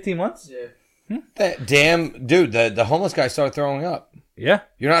he get 15 months? Yeah. That damn dude, the homeless guy started throwing up. Yeah.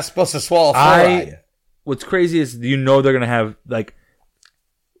 You're not supposed to swallow fluoride. What's crazy is they're gonna have like.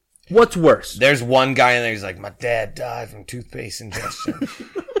 What's worse? There's one guy in there. He's like, my dad died from toothpaste ingestion,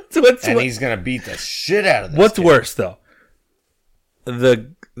 What's and he's gonna beat the shit out of this. What's kid. worse though?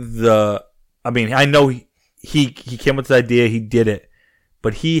 I mean, I know he came up with this idea, he did it,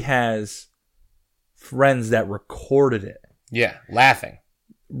 but he has friends that recorded it. Yeah, laughing.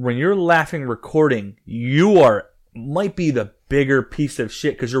 When you're laughing recording, might be the bigger piece of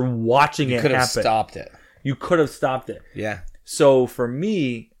shit because you're watching it Could have happen. stopped it. You could have stopped it. Yeah. So for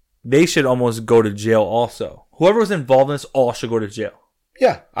me, they should almost go to jail also. Whoever was involved in this all should go to jail.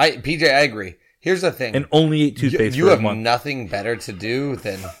 Yeah, PJ, I agree. Here's the thing. And only eat toothpaste you for a have month. nothing better to do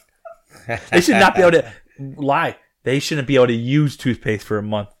than... They should not be able to lie. They shouldn't be able to use toothpaste for a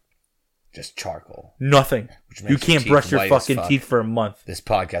month. Just charcoal. Nothing. Which You makes can't your brush teeth your white as fucking fuck. teeth for a month. This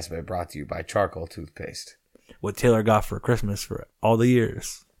podcast has been brought to you by charcoal toothpaste. What Taylor got for Christmas for all the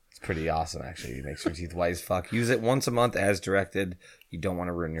years. It's pretty awesome, actually. It makes your teeth white as fuck. Use it once a month as directed. You don't want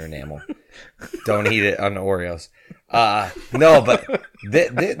to ruin your enamel. Don't eat it on Oreos. No, but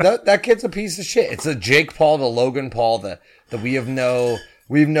that kid's a piece of shit. It's a Jake Paul to Logan Paul that we have no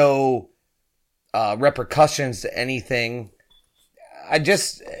repercussions to anything.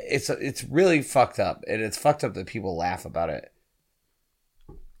 It's really fucked up, and it's fucked up that people laugh about it.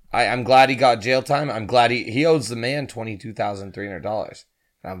 I'm glad he got jail time. I'm glad he owes the man $22,300.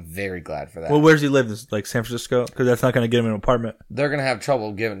 I'm very glad for that. Well, where does he live? Like San Francisco? Because that's not going to get him an apartment. They're gonna have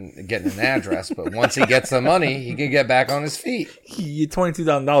trouble getting an address, but once he gets the money, he can get back on his feet.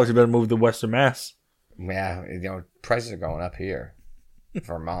 $22,000. You better move to Western Mass. Yeah, prices are going up here,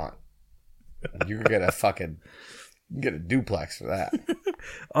 Vermont. You can get a duplex for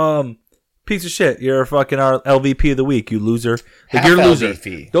that. Piece of shit. You're a fucking LVP of the week. You loser. Like, Half you're a loser.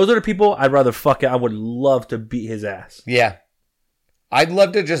 LVP. Those are the people I'd rather fuck it. I would love to beat his ass. Yeah, I'd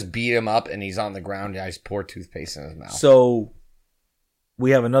love to just beat him up and he's on the ground. And I just pour toothpaste in his mouth. So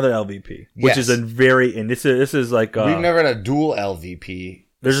we have another LVP, which Yes. is and this is like We've never had a dual LVP.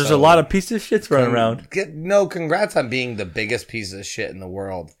 there's just so- a lot of pieces of shits running around. Congrats on being the biggest piece of shit in the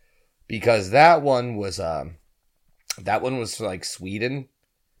world, because that one was like Sweden.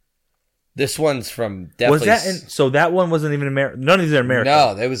 This one's from definitely. Was that so? That one wasn't even American. None of these are American.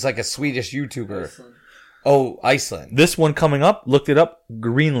 No, there was like a Swedish YouTuber. Oh, Iceland. This one coming up, looked it up.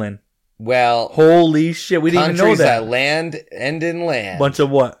 Greenland. Well, Holy shit, we didn't even know countries that. land end in land. Bunch of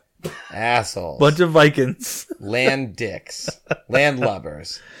what? assholes. Bunch of Vikings. Land dicks. Land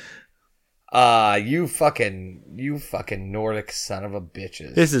lubbers. You fucking Nordic son of a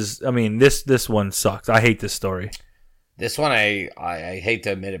bitches. This one sucks. I hate this story. This one I hate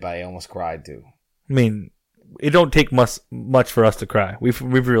to admit it, but I almost cried too. I mean, it don't take much for us to cry. We've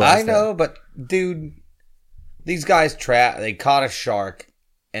realized. I know, but dude, these guys they caught a shark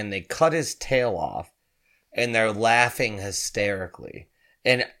and they cut his tail off, and they're laughing hysterically.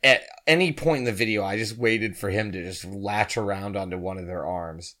 And at any point in the video, I just waited for him to just latch around onto one of their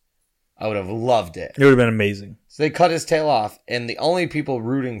arms. I would have loved it. It would have been amazing. So they cut his tail off, and the only people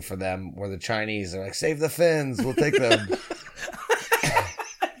rooting for them were the Chinese. They're like, save the Finns, we'll take them.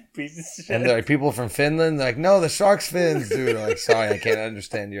 And they're like, people from Finland, they're like, no, the shark's fins, dude. I'm like, sorry, I can't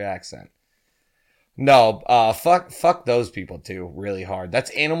understand your accent. No, fuck those people too, really hard.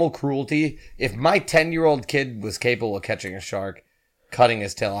 That's animal cruelty. If my 10-year-old kid was capable of catching a shark, cutting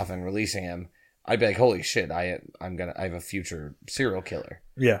his tail off and releasing him, I'd be like, holy shit, I have a future serial killer.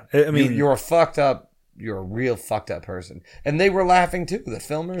 Yeah, I mean, You're a real fucked up person. And they were laughing too. The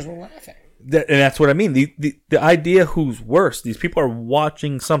filmers were laughing. and that's what I mean. The idea who's worse. These people are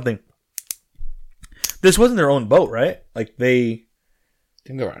watching something. This wasn't their own boat, right? Like I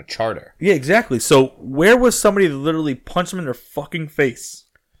think they were on a charter. Yeah, exactly. So where was somebody to literally punch them in their fucking face?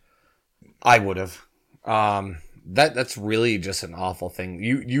 I would have. That's really just an awful thing.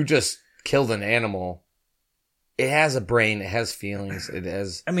 You just killed an animal It has a brain. It has feelings. It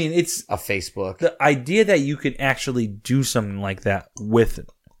has I mean, it's a Facebook. the idea that you can actually do something like that with it,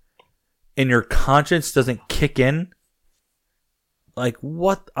 and your conscience doesn't kick in. Like,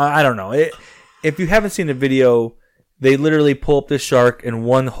 what? I don't know. If you haven't seen the video, they literally pull up this shark and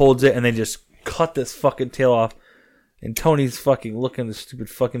one holds it and they just cut this fucking tail off. And Tony's fucking looking the stupid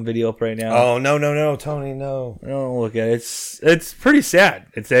fucking video up right now. Oh, no, Tony, no. Don't look at it. It's pretty sad.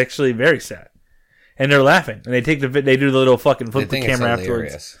 It's actually very sad. And they're laughing. And they take they do the little fucking flip the camera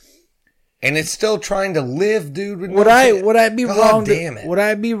afterwards. And it's still trying to live, dude. With Would I be God wrong? damn it. Would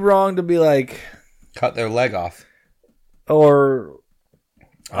I be wrong to be like, cut their leg off? or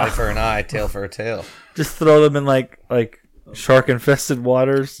Eye for an eye, tail for a tail. just throw them in like shark infested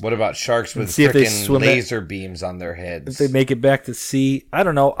waters? What about sharks with see if they freaking swim it. laser beams on their heads? If they make it back to sea, I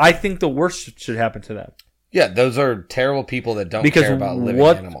don't know. I think the worst should happen to them Yeah, those are terrible people that don't because care about living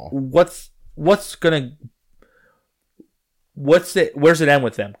animal. what's where's it end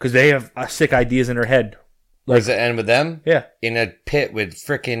with them? Because they have sick ideas in their head. Where does it end with them? Yeah, In a pit with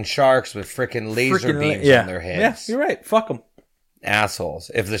freaking sharks with freaking laser beams yeah. on their heads. Yeah, you're right. Fuck them.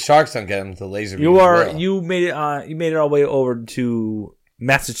 Assholes. If the sharks don't get them, the laser beams will. You made it. You made it all the way over to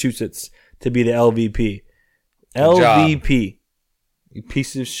Massachusetts to be the LVP. LVP. You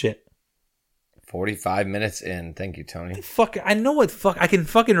piece of shit. 45 minutes in. Thank you, Tony. Fuck. I know what. Fuck. I can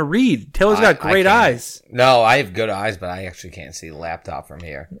fucking read. Taylor's got I great can't. eyes. No, I have good eyes, but I actually can't see the laptop from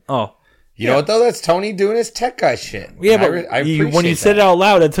here. Oh. You know what, though? That's Tony doing his tech guy shit. Yeah, but I appreciate when you said it that. out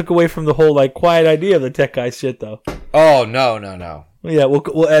loud, it took away from the whole like quiet idea of the tech guy shit, though. Oh, no. Yeah,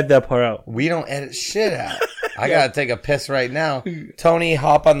 we'll add that part out. We don't edit shit out. I gotta take a piss right now. Tony,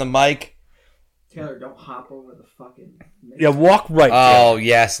 hop on the mic. Taylor, don't hop over the fucking... Yeah, walk right. Oh,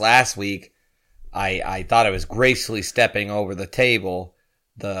 yes. Last week, I thought I was gracefully stepping over the table.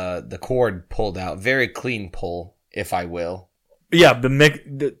 The cord pulled out. Very clean pull, if I will. Yeah,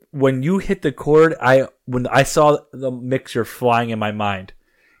 when you hit the cord, when I saw the mixer flying in my mind,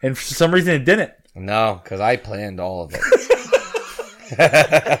 and for some reason it didn't. No, because I planned all of it.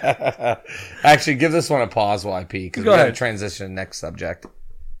 Actually, give this one a pause while I pee, because we're going to transition to the next subject.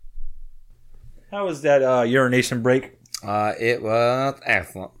 How was that urination break? It was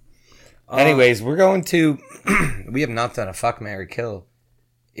excellent. Anyways, we're going to... we have not done a fuck, marry, kill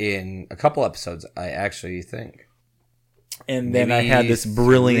in a couple episodes, I actually think. And then Maybe I had this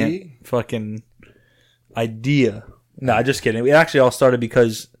brilliant 3? fucking idea. No, just kidding. It actually all started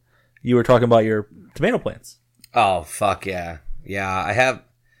because you were talking about your tomato plants. Oh, fuck yeah. Yeah, I have...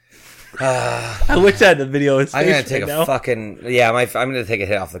 I wish I had the video. I'm going to take a fucking... Yeah, I'm going to take a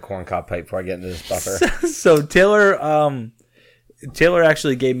hit off the corn cob pipe before I get into this buffer. So Taylor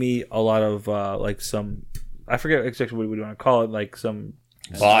actually gave me a lot of like some... I forget exactly what we want to call it. Like some...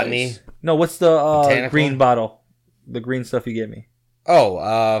 Botany? No, what's the Botanical? green bottle? The green stuff you gave me.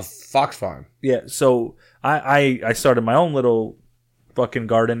 Oh, Fox Farm. Yeah, so I started my own little fucking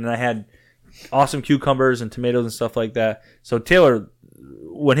garden, and I had awesome cucumbers and tomatoes and stuff like that. So Taylor,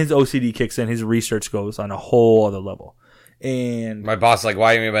 when his OCD kicks in, his research goes on a whole other level. And My boss is like,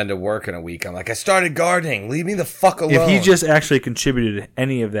 why haven't you been to work in a week? I'm like, I started gardening. Leave me the fuck alone. if he just actually contributed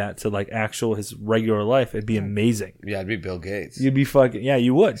any of that to like actual his regular life, it'd be amazing. Yeah, it'd be Bill Gates. You'd be fucking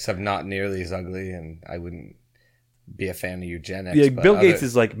you would. Except not nearly as ugly, and I wouldn't be a fan of eugenics. Yeah, but Bill Gates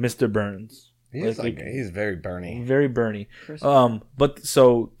is like Mr. Burns. He's he's very Bernie. Very Bernie. But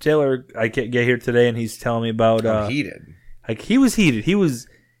so Taylor, I get here today, and he's telling me about I'm heated. like he was heated. He was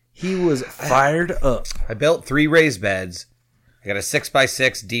fired up. I built 3 raised beds. I got a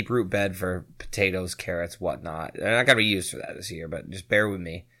 6x6 deep root bed for potatoes, carrots, whatnot. And I got to be used for that this year, but just bear with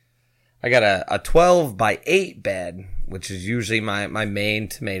me. I got a 12x8 bed, which is usually my main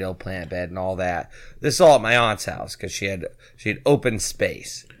tomato plant bed and all that. This is all at my aunt's house because she had open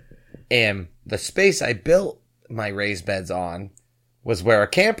space. And the space I built my raised beds on was where a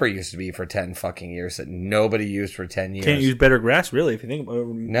camper used to be for 10 fucking years that nobody used for 10 years. Can't use better grass, really, if you think about it.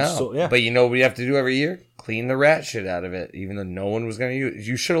 No, So, yeah. but you know what we have to do every year? Clean the rat shit out of it, even though no one was going to use it.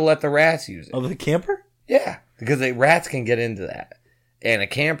 You should have let the rats use it. Of the camper? Yeah, because rats can get into that. And a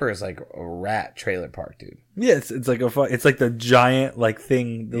camper is like a rat trailer park, dude. Yeah, it's like it's like the giant like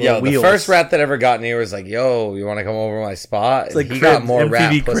thing. The Yo, little the wheels. first rat that ever got near was like, yo, you want to come over to my spot? And like he Cribs, got more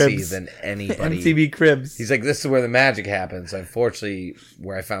rat MTV pussy Cribs. than anybody. MTV Cribs. He's like, this is where the magic happens. Unfortunately,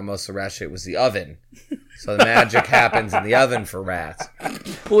 where I found most of the rat shit was the oven. So the magic happens in the oven for rats.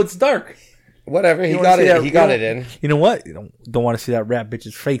 Well, it's dark. Whatever, he You wanna got see it. that- He you got know- it in. You know what? You don't want to see that rat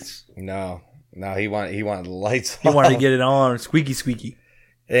bitch's face. No, he wanted the lights. He wanted to off. get it on squeaky.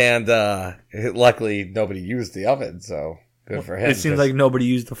 And luckily, nobody used the oven, so good for him. It seems 'cause like nobody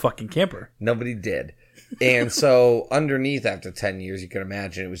used the fucking camper. nobody did. And so underneath, after 10 years, you can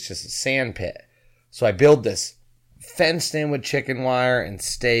imagine it was just a sand pit. So I build this fenced in with chicken wire and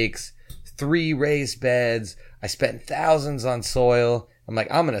stakes, 3 raised beds. I spent thousands on soil. I'm like,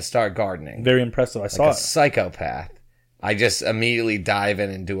 I'm going to start gardening. Very impressive. I saw Like it. a psychopath. I just immediately dive in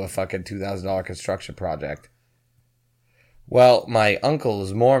and do a fucking $2,000 construction project. Well, my uncle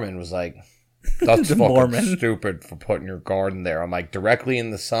is Mormon, was like, that's The fucking Mormon. stupid for putting your garden there. I'm like, directly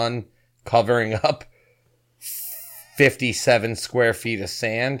in the sun, covering up 57 square feet of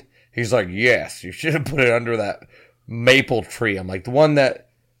sand. He's like, yes, you should have put it under that maple tree. I'm like, the one that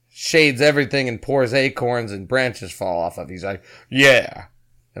shades everything and pours acorns and branches fall off of. He's like, yeah.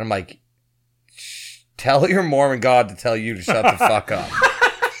 And I'm like, tell your Mormon God to tell you to shut the fuck up.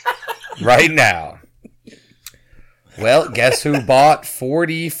 Right now. Well, guess who bought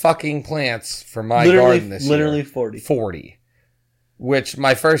 40 fucking plants for my garden this year? Literally 40. 40. Which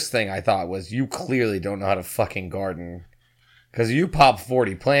my first thing I thought was, you clearly don't know how to fucking garden. Because you pop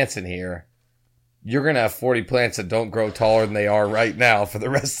 40 plants in here, you're going to have 40 plants that don't grow taller than they are right now for the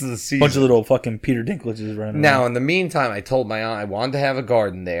rest of the season. Bunch of little fucking Peter Dinklages running Now, around. in the meantime, I told my aunt I wanted to have a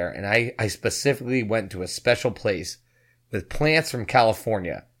garden there, and I specifically went to a special place with plants from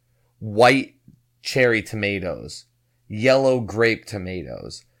California. White cherry tomatoes, yellow grape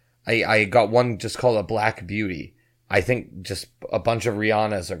tomatoes. I got one just called a Black Beauty. I think just a bunch of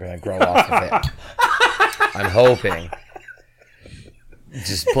Rihannas are going to grow off of it. I'm hoping.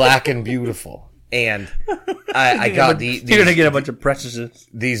 Just black and beautiful. And I got You're going to get a bunch of preciouses.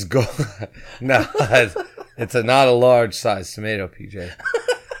 these gold. No, it's not a large size tomato, PJ.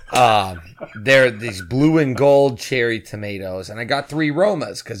 They're these blue and gold cherry tomatoes, and I got 3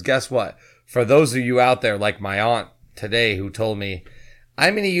 Romas because guess what? For those of you out there, like my aunt today, who told me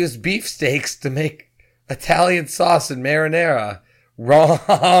I'm going to use beefsteaks to make Italian sauce and marinara.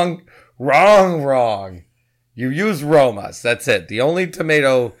 Wrong. You use Romas. That's it. The only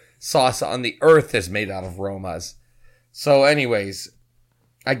tomato sauce on the earth is made out of Romas. So anyways,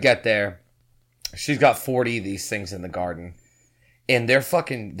 I get there. She's got 40 of these things in the garden. And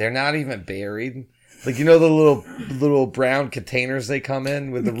they're not even buried. Like, you know the little brown containers they come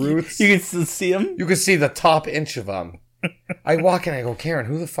in with the roots? You can still see them. You can see the top inch of them. I walk in, I go, Karen,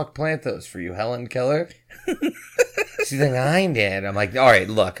 who the fuck planted those for you, Helen Keller? She's like, I did. I'm like, all right,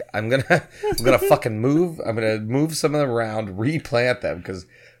 look, I'm gonna fucking move. I'm gonna move some of them around, replant them, because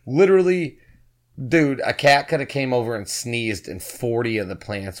literally, dude, a cat could have came over and sneezed, and 40 of the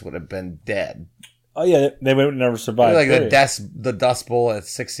plants would have been dead. Oh, yeah. They would never survive. Like the Dust Bowl at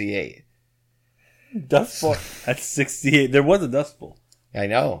 68. Dust Bowl. That's 68. There was a Dust Bowl. I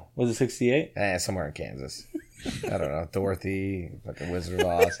know. Was it 68? Somewhere in Kansas. I don't know. Dorothy, fucking Wizard of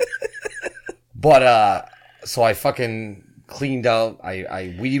Oz. But, so I fucking cleaned out.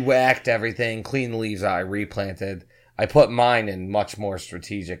 I weed whacked everything, cleaned the leaves out. I replanted. I put mine in much more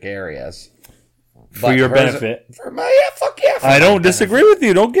strategic areas. For your benefit. Fuck yeah. I don't disagree with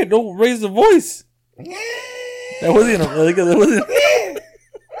you. Don't raise the voice. That wasn't.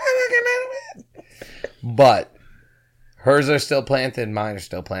 But hers are still planted, mine are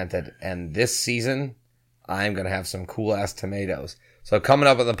still planted, and this season I'm gonna have some cool ass tomatoes. So coming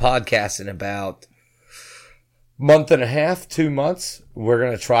up on the podcast in about month and a half, 2 months, we're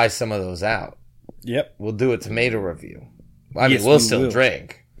gonna try some of those out. Yep. We'll do a tomato review. I mean, Yes, we'll we still will.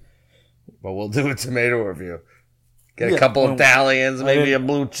 drink, but we'll do a tomato review. Get a couple Italians, maybe a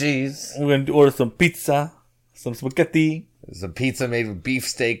blue cheese. We're going to order some pizza, some spaghetti. There's a pizza made with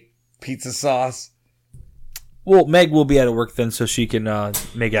beefsteak pizza sauce. Well, Meg will be out of work then, so she can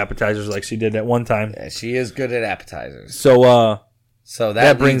make appetizers like she did at one time. Yeah, she is good at appetizers. So So That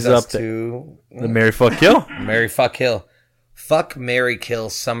that brings brings us up to the Mary Fuck Kill. Mary Fuck Kill. Fuck, Mary Kill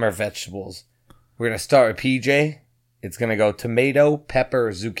summer vegetables. We're going to start with PJ. It's going to go tomato,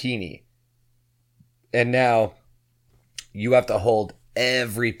 pepper, zucchini. And now you have to hold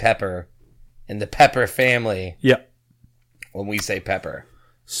every pepper in the pepper family Yep. when we say pepper.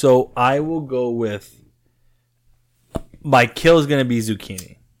 So I will go with my kill is going to be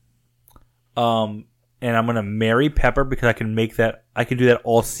zucchini. And I'm going to marry pepper because I can make that. I can do that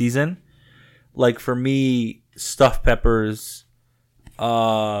all season. Like for me, stuffed peppers,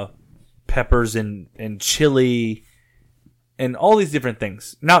 peppers and chili, and all these different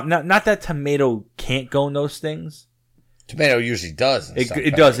things. Not that tomato can't go in those things. Tomato usually does. in some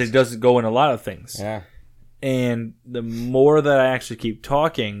It does. peppers. It does go in a lot of things. Yeah. And the more that I actually keep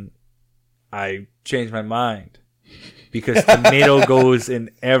talking, I change my mind. Because tomato goes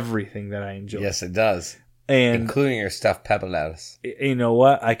in everything that I enjoy. Yes, it does. And including your stuffed pepper lettuce. you know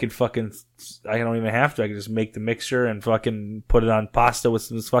what? I don't even have to. I can just make the mixture and fucking put it on pasta with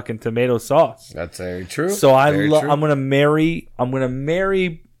some fucking tomato sauce. That's very true. So Very true. I'm gonna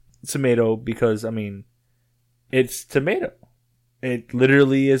marry tomato because I mean, it's tomato. It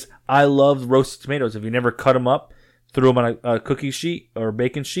literally is. I love roasted tomatoes. If you never cut them up, throw them on a cookie sheet or a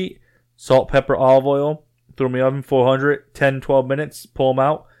baking sheet, salt, pepper, olive oil, throw them in the oven 400, 10, 12 minutes, pull them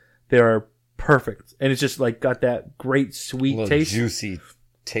out. They are perfect. And it's just like got that great sweet little taste. juicy,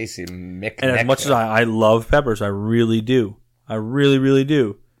 tasty mix. And as much as I love peppers, I really do. I really, really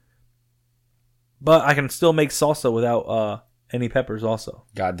do. But I can still make salsa without any peppers also.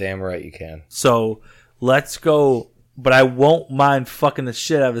 Goddamn right you can. So let's go. But I won't mind fucking the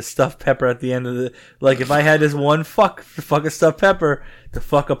shit out of the stuffed pepper at the end of the... Like, if I had this one fuck a stuffed pepper, the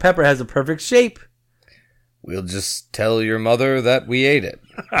fuck a pepper has a perfect shape. We'll just tell your mother that we ate it.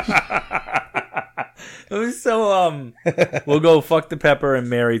 So, we'll go fuck the pepper and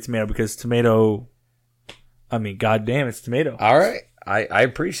marry tomato because tomato... I mean, goddamn, it's tomato. All right. I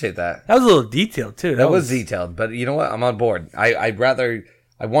appreciate that. That was a little detailed, too. That was detailed. But you know what? I'm on board. I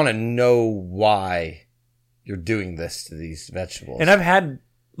want to know why you're doing this to these vegetables. And I've had,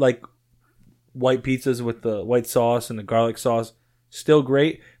 like, white pizzas with the white sauce and the garlic sauce. Still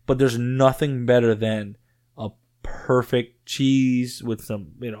great, but there's nothing better than a perfect cheese with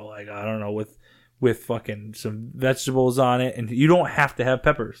some, like, I don't know, with fucking some vegetables on it. And you don't have to have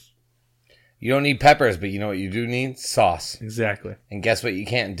peppers. You don't need peppers, but you know what you do need? Sauce. Exactly. And guess what you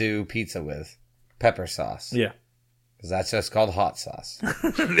can't do pizza with? Pepper sauce. Yeah. Because that's just called hot sauce.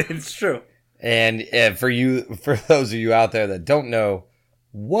 It's true. And for those of you out there that don't know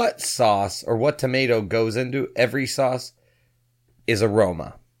what sauce or what tomato goes into every sauce is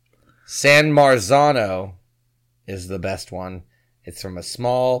aroma. San Marzano is the best one. It's from a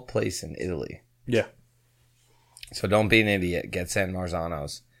small place in Italy. Yeah. So don't be an idiot. Get San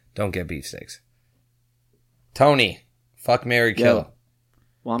Marzanos. Don't get beefsteaks. Tony, fuck, marry, kill. Yo.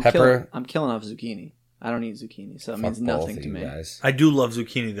 Well, I'm killing off zucchini. I don't eat zucchini, so it means nothing to me. Guys. I do love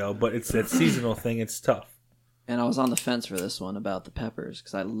zucchini, though, but it's that seasonal thing. It's tough. And I was on the fence for this one about the peppers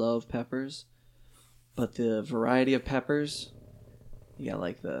because I love peppers, but the variety of peppers, you got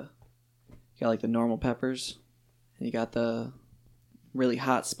like the normal peppers, and you got the really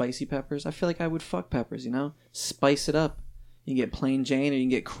hot spicy peppers. I feel like I would fuck peppers, spice it up. You can get plain Jane, or you can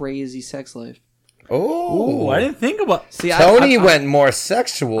get crazy sex life. Oh, I didn't think about. See, Tony went more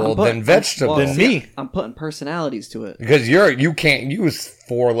sexual than vegetable. Than me. I'm putting personalities to it. Because you can't use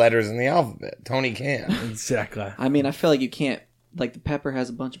 4 letters in the alphabet. Tony can. Exactly. I mean, I feel like you can't. Like the pepper has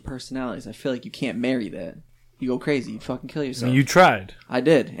a bunch of personalities. I feel like you can't marry that. You go crazy. You fucking kill I yourself. mean, you tried. I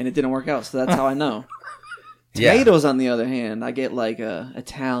did, and it didn't work out. So that's how I know. Yeah. Tomatoes, on the other hand, I get like an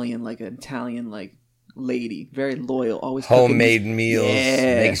Italian lady, very loyal, always cooking Homemade meals.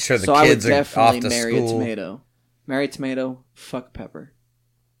 Yeah. Make sure the so kids I would are off definitely to marry school. a tomato. Marry a tomato. Fuck pepper.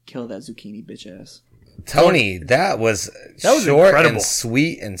 Kill that zucchini bitch ass. Tony, that was was short incredible. and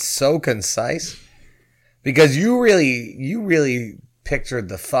sweet and so concise. Because you really pictured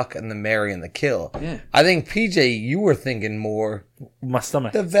the fuck and the marry and the kill. Yeah. I think PJ, you were thinking more My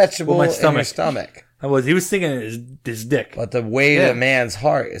stomach. the vegetable Well, my in your stomach. stomach. He was thinking his dick. But the way Yeah. to a man's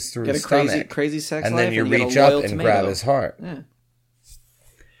heart is through Get his a crazy, stomach. crazy sex And life, then you get a reach up loyal and tomato. grab his heart. Yeah.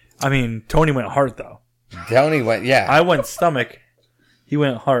 I mean, Tony went heart, though. Tony went, yeah. I went stomach. He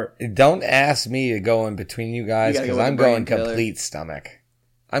went heart. Don't ask me to go in between you guys You gotta because go with I'm the brain going killer. complete stomach.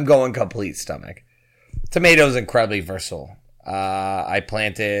 I'm going complete stomach. Tomatoes incredibly versatile. I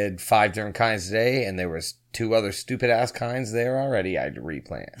planted 5 different kinds today, and there was 2 other stupid ass kinds there already. I had to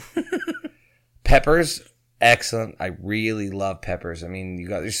replant. Peppers, excellent. I really love peppers. I mean, you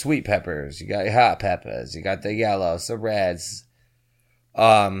got your sweet peppers, you got your hot peppers, you got the yellows, the reds.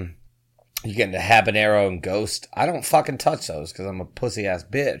 You get into habanero and ghost. I don't fucking touch those because I'm a pussy ass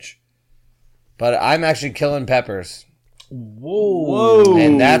bitch. But I'm actually killing peppers. Whoa.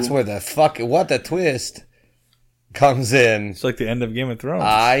 And that's where the twist comes in. It's like the end of Game of Thrones.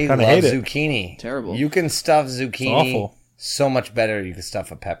 I Kinda love hate it. zucchini. Terrible. You can stuff zucchini awful. so much better than you can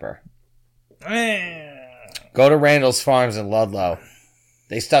stuff a pepper. Go to Randall's Farms in Ludlow.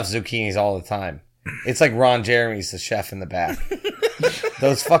 They stuff zucchinis all the time. It's like Ron Jeremy's the chef in the back.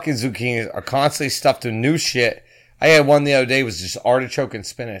 Those fucking zucchinis are constantly stuffed with new shit. I had one the other day, was just artichoke and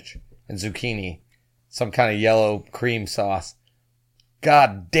spinach and zucchini. Some kind of yellow cream sauce.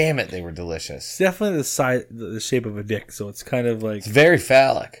 God damn it, they were delicious. It's definitely the shape of a dick, so it's kind of like... It's very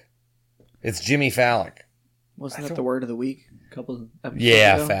phallic. It's Jimmy Phallic. Wasn't that the word of the week? A couple episodes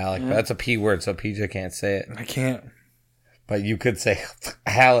Yeah, ago? phallic. Yeah. But that's a P word, so PJ can't say it. I can't. But you could say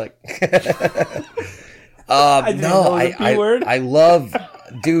Halleck. didn't know No, it was a P word. I love,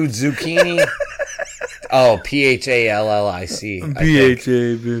 dude, zucchini. Oh, Phallic. PHA.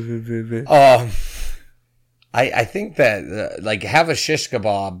 I think that like have a shish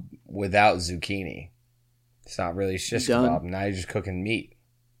kebab without zucchini. It's not really shish Done. kebab. Now you're just cooking meat.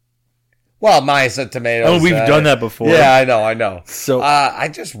 Well, minus the tomatoes. Oh, we've done that before. Yeah, I know. So I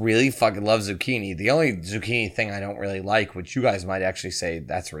just really fucking love zucchini. The only zucchini thing I don't really like, which you guys might actually say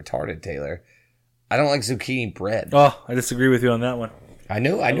that's retarded, Taylor. I don't like zucchini bread. oh, I disagree with you on that one. I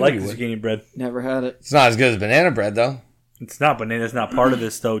knew I like you would. zucchini bread. Never had it. It's not as good as banana bread, though. It's not banana's not part of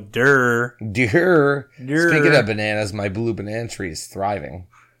this though. Durr. Dear. Dear. Speaking of bananas, my blue banana tree is thriving.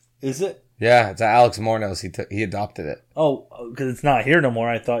 Is it? Yeah, it's Alex Mornos. He adopted it. Oh, because it's not here no more.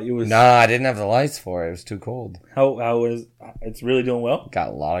 I thought you was. Nah, I didn't have the lights for it. It was too cold. How is? It's really doing well. Got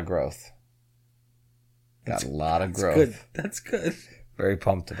a lot of growth. Got a lot of growth. Good. That's good. Very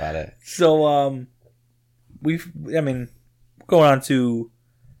pumped about it. So going on to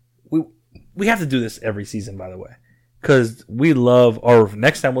we have to do this every season, by the way, because we love. Or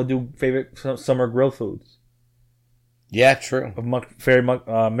next time we'll do favorite summer grill foods. Yeah, true.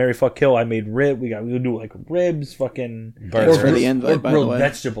 Mary Fuck Kill. I made we'll do like ribs, fucking Burgers. For the invite, by the grilled way.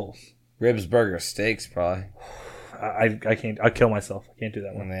 vegetables. Ribs, burgers, steaks, probably. I can't. I'll kill myself. I can't do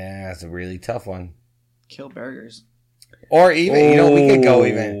that one. Yeah, that's a really tough one. Kill burgers. Or even, we could go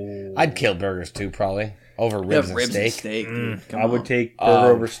even. I'd kill burgers too, probably over ribs and ribs steak. and steak. Dude. Come I would on. take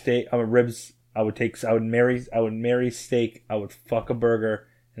burger over steak. Ribs. I would marry steak. I would fuck a burger,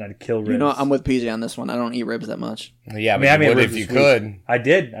 and I'd kill ribs. You know, I'm with PJ on this one. I don't eat ribs that much. Yeah, I but mean, I you made would ribs if you this could. week. I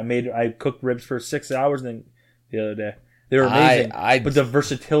did. I cooked ribs for 6 hours the other day. They were amazing. But the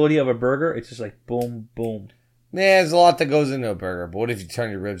versatility of a burger, it's just like boom, boom. Yeah, there's a lot that goes into a burger. But what if you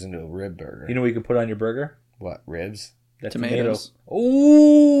turn your ribs into a rib burger? You know what you could put on your burger? What, ribs? That's Tomatoes. Tomato.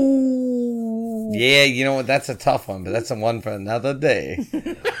 Ooh. Yeah, you know what? That's a tough one, but that's a one for another day.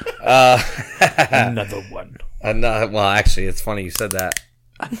 Another one. Well, actually, it's funny you said that.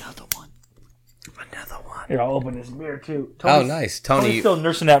 Another one. Here, I'll open this beer too. Oh, nice. Tony's Tony. still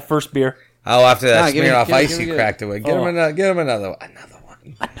nursing that first beer. Oh, after that Nah, give smear me- off give me- ice give you me- cracked away. Get him another one.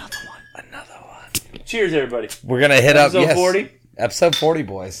 Another one. Cheers, everybody. We're going to hit up, Episode yes. 40? Episode 40,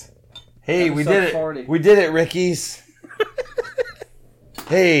 boys. Hey, we Episode did it. 40. We did it, Rickies.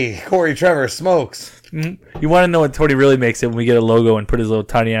 Hey, Corey Trevor smokes. You want to know what Tony really makes it when we get a logo and put his little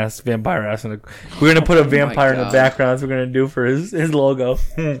tiny ass vampire ass in the. We're gonna put a vampire in the God. background. That's what we're gonna do for his logo.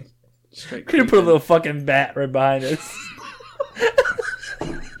 We're Straight gonna put a little fucking bat right behind us.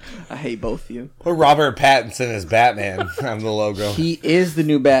 I hate both of you. Put Robert Pattinson as Batman on the logo. He is the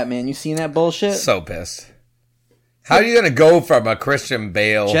new Batman. You seen that bullshit? So pissed. How are you going to go from a Christian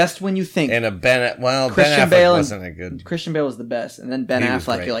Bale Just when you think and a Ben... Well, Christian Ben Affleck Bale and- wasn't a good... Christian Bale was the best, and then Ben He was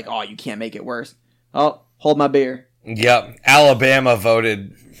Affleck, great. you're like, oh, you can't make it worse. Oh, hold my beer. Yep. Alabama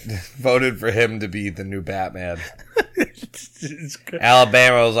voted for him to be the new Batman.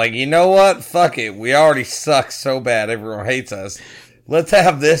 Alabama was like, you know what? Fuck it. We already suck so bad. Everyone hates us. Let's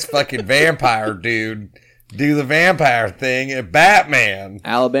have this fucking vampire dude do the vampire thing at Batman.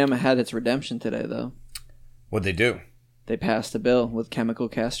 Alabama had its redemption today, though. What'd they do? They passed a bill with chemical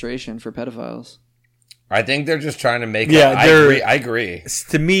castration for pedophiles. I think they're just trying to make it. Yeah, I agree.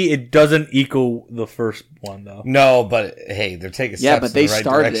 To me, it doesn't equal the first one though. No, but hey, they're taking steps Yeah, but they in the right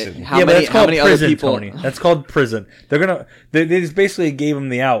started direction. it. How but many, that's how called many prison, other people? Tony. That's called prison. They just basically gave him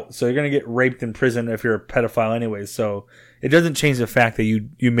the out, so you're gonna get raped in prison if you're a pedophile anyway. So it doesn't change the fact that you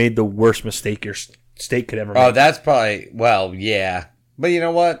made the worst mistake your state could ever make. Oh, that's probably, well, yeah. But you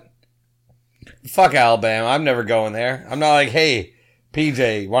know what? Fuck Alabama. I'm never going there. I'm not like, hey,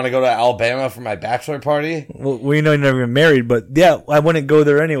 PJ, want to go to Alabama for my bachelor party? Well, we know you're never been married, but yeah, I wouldn't go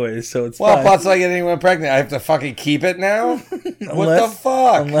there anyways, so it's Well, fine. plus I get anyone pregnant. I have to fucking keep it now? What the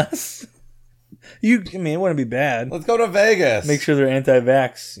fuck? Unless it wouldn't be bad. Let's go to Vegas. Make sure they're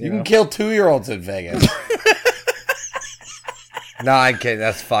anti-vax. You can kill 2-year-olds in Vegas. No, I'm kidding.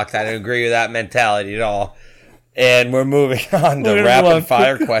 That's fucked. I don't agree with that mentality at all. And we're moving on to We're gonna rapid move on.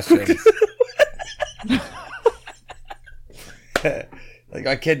 fire questions. Like,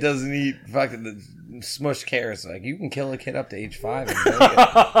 my kid doesn't eat fucking smushed carrots. Like, you can kill a kid up to age 5. In Vegas.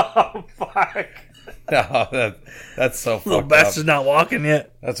 Oh, fuck. No, that's so Little fucked up. bastard's not walking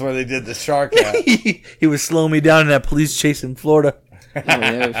yet. That's where they did the shark at. He was slowing me down in that police chase in Florida. Oh,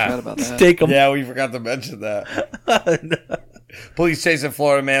 yeah, we forgot about that. Take him. Yeah, we forgot to mention that. Police chasing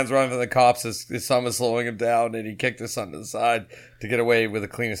Florida man's running from the cops. His son was slowing him down, and he kicked his son to the side to get away with a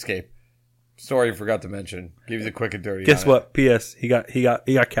clean escape. Story you forgot to mention. Give you the quick and dirty. Guess on it. what? P.S. He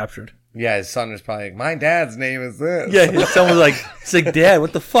got captured. Yeah, his son was probably like, my dad's name is this. Yeah, his son was like, "Dad,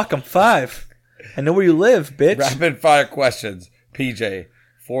 what the fuck? I'm 5." I know where you live, bitch. Rapid fire questions. PJ,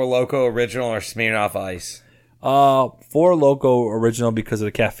 Four Loko original or Smirnoff Ice? Four Loko original because of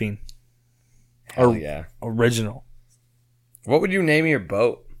the caffeine. Hell yeah. Original. What would you name your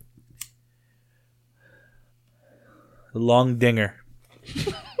boat? Long Dinger.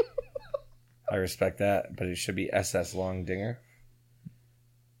 I respect that, but it should be SS Long Dinger.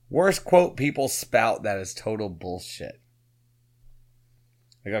 Worst quote people spout that is total bullshit.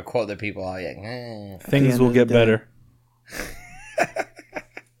 Like a quote that people are like, Things end will of the get day. better.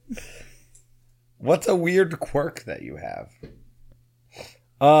 What's a weird quirk that you have?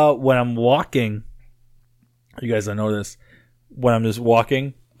 When I'm walking, you guys don't know this. When I'm just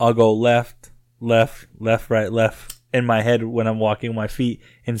walking, I'll go left, left, left, right, left in my head when I'm walking with my feet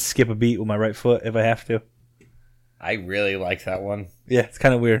and skip a beat with my right foot if I have to. I really like that one. Yeah, it's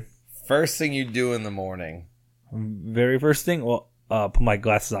kind of weird. First thing you do in the morning. Very first thing, well, put my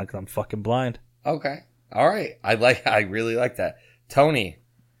glasses on because I'm fucking blind. Okay. All right. I really like that. Tony.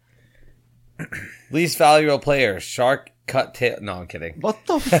 Least valuable player. Shark cut tail. No, I'm kidding. What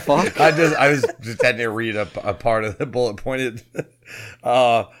the fuck? I was just had to read a part of the bullet pointed.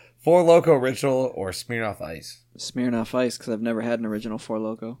 Four Loko original or Smirnoff Ice? Smirnoff Ice, because I've never had an original Four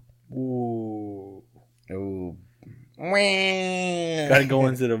Loko. Ooh. Ooh. Gotta go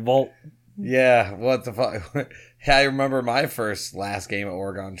into the vault. Yeah, what the fuck? I remember my last game at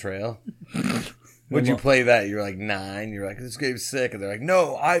Oregon Trail. Would you play that? You're like 9. You're like, this game's sick. And they're like,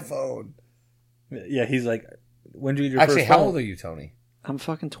 no, iPhone. Yeah, he's like, when did you get your Actually, first how phone? old are you, Tony? I'm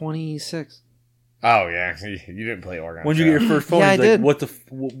fucking 26. Oh, yeah. You didn't play Oregon When did Trail. you get your first phone? Yeah, He's I like, did. What the?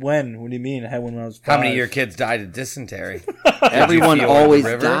 When? What do you mean? I had one when I was 5. How many of your kids died of dysentery? Everyone feel in the always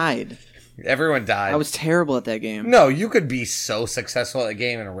river? died. Everyone died. I was terrible at that game. No, you could be so successful at a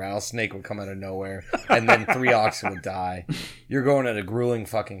game and a rattlesnake would come out of nowhere and then 3 oxen would die. You're going at a grueling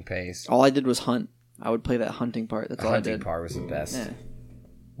fucking pace. All I did was hunt. I would play that hunting part. That's The all I hunting did. part was the best. Yeah.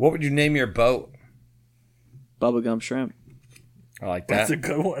 What would you name your boat? Bubblegum shrimp. I like that. That's a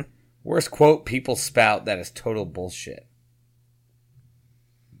good one. Worst quote people spout that is total bullshit.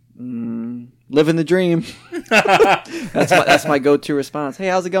 Living the dream. that's my go-to response. Hey,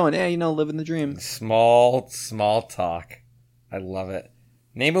 how's it going? Yeah, living the dream. Small talk. I love it.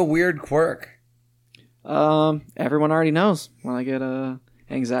 Name a weird quirk. Everyone already knows. When I get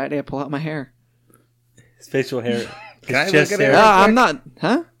anxiety, I pull out my hair. His facial hair. Can I his look chest at it? hair. real I'm quick? not.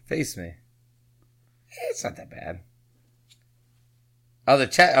 Huh? Face me. It's not that bad. Oh, the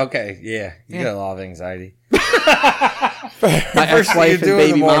chat. Okay, yeah. You Yeah. got a lot of anxiety. My First thing you ex-wife and do in the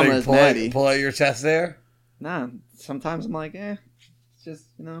baby mama morning, is pull Maddie. pull out your chest there. Nah. Sometimes I'm like, it's just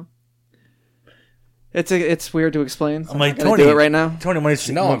It's weird to explain. So I'm like, gonna Tony, do it right now. Tony, when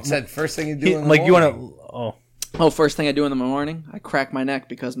I No, it said first thing you do in the like you morning. want to. Oh, Oh, first thing I do in the morning, I crack my neck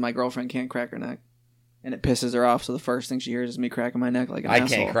because my girlfriend can't crack her neck, and it pisses her off. So the first thing she hears is me cracking my neck like an I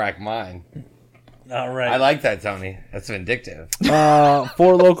asshole. can't crack mine. all right. I like that, Tony. That's vindictive.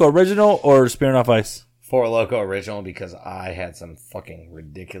 Four Loko original or Smirnoff Ice? Four Loko original because I had some fucking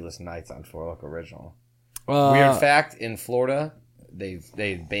ridiculous nights on Four Loko original. Weird fact: in Florida,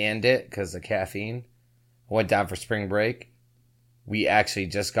 they banned it because of caffeine. I went down for spring break. We actually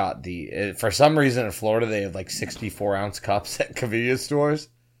just got for some reason in Florida they have like 64-ounce cups at convenience stores.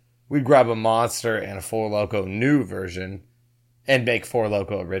 We'd grab a Monster and a Four Loko new version and make Four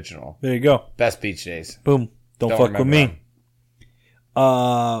Loko original. There you go. Best beach days. Boom. Don't fuck with remember me. them.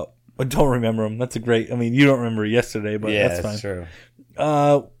 I don't remember them. That's a great. I mean, you don't remember yesterday, but Yeah, that's fine. that's true.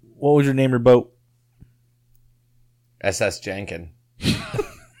 What would you name your boat? SS Jenkin.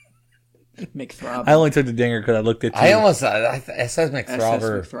 McThrobber. I only took the dinger because I looked at you. I almost SS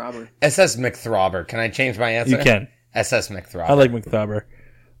McThrobber. SS McThrobber. SS McThrobber. Can I change my answer? You can. SS McThrobber. I like McThrobber.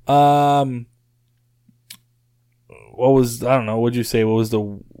 What was, I don't know, what'd you say? What was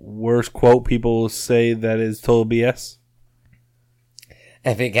the worst quote people say that is total BS?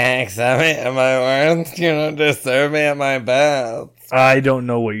 If you can't accept me at my worst, you don't deserve me at my best. I don't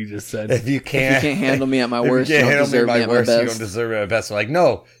know what you just said. If you If can't, you can't handle me at my if worst, you you can't don't handle me deserve at my me at my worst, you don't best. deserve me at my best. We're like,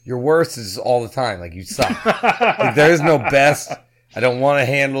 no, your worst is all the time. Like, you suck. Like, there is no best. I don't want to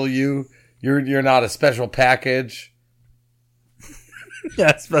handle you. You're not a special package.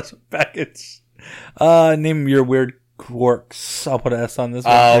 Yeah, special package. Name your weird quirks. I'll put an S on this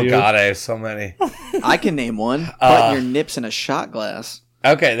one. Oh for you. God, I have so many. I can name one. Putting your nips in a shot glass.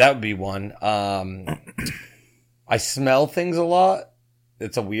 Okay, that would be one. I smell things a lot.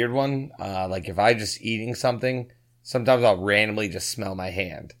 It's a weird one. Like if I just eating something, sometimes I'll randomly just smell my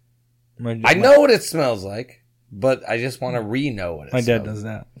hand. I know what it smells like, but I just want to re-know what it My smells dad does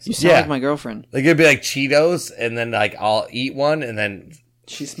that. You sound Yeah. like my girlfriend. Like it'd be like Cheetos, and then like I'll eat one, and then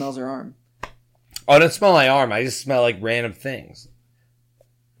She smells her arm. Oh, I don't smell my arm. I just smell like random things.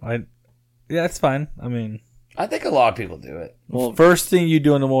 Yeah, that's fine. I mean, I think a lot of people do it. Well, first thing you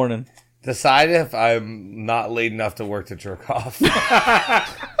do in the morning. Decide if I'm not late enough to work to jerk off. You're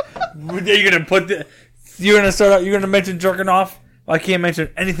gonna put the. You're gonna start out. You're gonna mention jerking off. I can't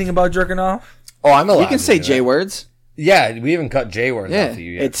mention anything about jerking off. Oh, I'm allowed. you can to say do J that. words. Yeah, we haven't cut J words Yeah, off of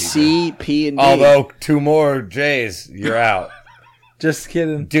you yet. it's TJ. C, P, and D. Although 2 more J's, you're out. Just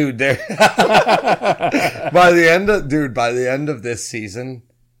kidding. Dude, there. by the end of this season,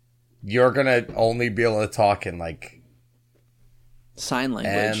 you're gonna only be able to talk in like Sign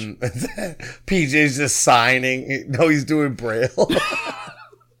language. PJ's just signing. No, he's doing Braille.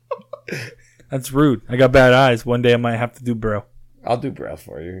 That's rude. I got bad eyes. One day I might have to do bro. I'll do Braille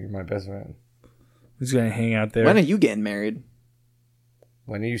for you. You're my best friend. He's gonna hang out there. When are you getting married?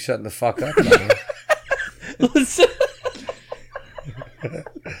 When are you shutting the fuck up, Tony?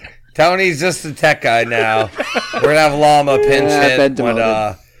 Tony's just a tech guy now. We're gonna have Llama pinch I've been hit when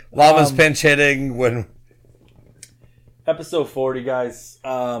demoted. Llama's pinch hitting when. Episode 40, guys.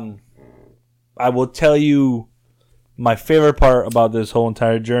 I will tell you my favorite part about this whole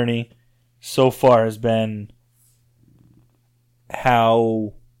entire journey so far has been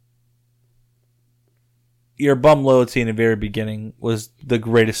how your bum loyalty in the very beginning was the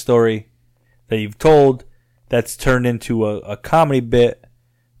greatest story that you've told that's turned into a comedy bit.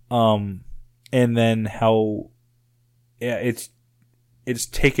 And then how it's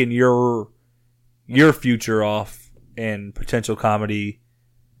taken your future off and potential comedy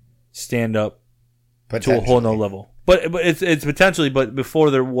stand up to a whole nother level. But it's potentially, but before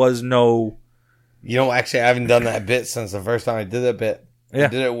there was no. You know, actually, I haven't done that bit since the first time I did that bit. Yeah. I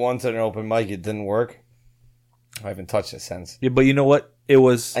did it once at an open mic. It didn't work. I haven't touched it since. Yeah, but you know what? It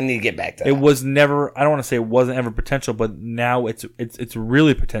was. I need to get back to that. It was never. I don't want to say it wasn't ever potential, but now it's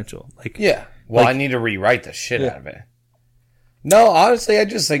really potential. Like Yeah. Well, Like- I need to rewrite the shit Yeah. out of it. No, honestly, I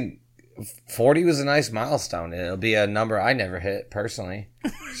just think 40 was a nice milestone. It'll be a number I never hit personally.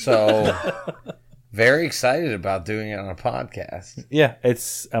 So, very excited about doing it on a podcast. yeah,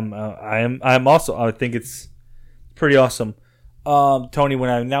 it's. I'm also. I think it's pretty awesome. Tony, when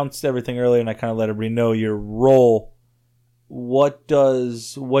I announced everything earlier and I kind of let everybody know your role, what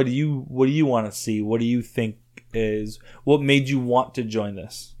do you want to see? What do you think what made you want to join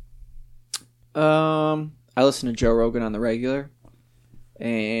this? I listen to Joe Rogan on the regular,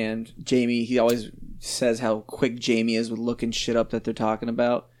 and Jamie, he always says how quick Jamie is with looking shit up that they're talking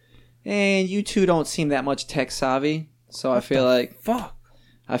about. And you two don't seem that much tech savvy, so I feel like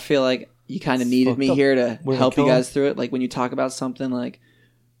you kind of needed me fucked up. here to We're gonna help you kill him? guys through it. Like when you talk about something, like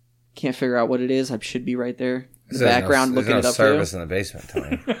can't figure out what it is, I should be right there in the background looking it up for you. There's no service in the basement,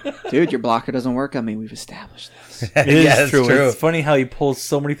 Tony. Dude, your blocker doesn't work on me. We've established this. It is Yeah, that's true. true. It's funny how he pulls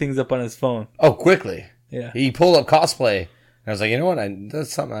so many things up on his phone. Oh, quickly. Yeah. He pulled up cosplay. And I was like, you know what?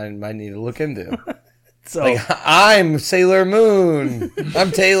 That's something I might need to look into. So Like, I'm Sailor Moon.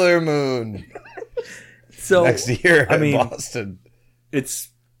 I'm Taylor Moon. Next year I in mean, Boston. it's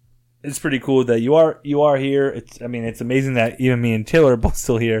pretty cool that you are here. It's amazing that even me and Taylor are both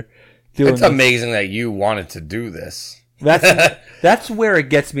still here doing It's this. amazing that you wanted to do this. That's where it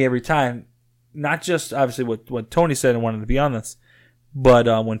gets me every time. Not just obviously what Tony said and wanted to be on this, but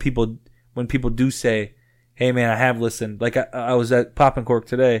when people do say, "Hey man, I have listened." Like I was at Pop and Cork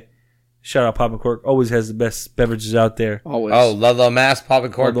today. Shout out Pop and Cork. Always has the best beverages out there. Always. Oh, Ludlow, Mass, Pop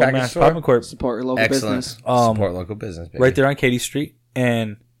and Cork Although package Mass store. Pop and Cork Support your local Excellent. business. Support local business, baby. right there on Katy Street,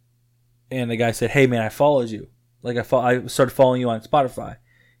 and the guy said, "Hey man, I followed you. Like I started following you on Spotify."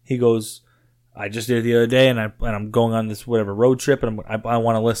 He goes, "I just did it the other day, and I'm going on this whatever road trip, and I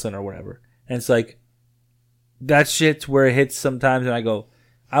want to listen or whatever." And it's like that shit's where it hits sometimes, and I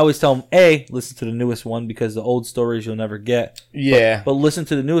always tell them, listen to the newest one because the old stories you'll never get. Yeah. But listen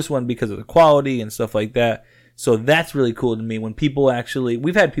to the newest one because of the quality and stuff like that. So that's really cool to me when people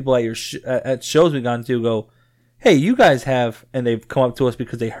we've had people at your at shows we've gone to go, "Hey, you guys have," and they've come up to us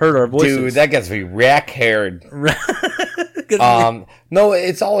because they heard our voices. Dude, that gets me rack-haired. No,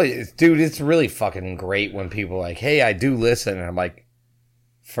 it's always, dude, it's really fucking great when people are like, "Hey, I do listen." And I'm like,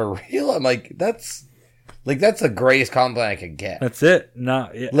 for real? I'm like, that's the greatest compliment I could get. That's it. No,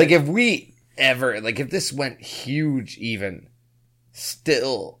 yeah. Like, if we ever, if this went huge even,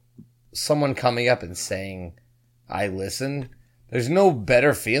 still, someone coming up and saying, "I listen," there's no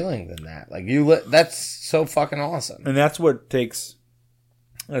better feeling than that. Like, that's so fucking awesome. And that's what takes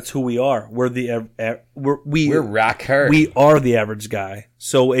That's who we are. We're the We're rock hard. We are the average guy.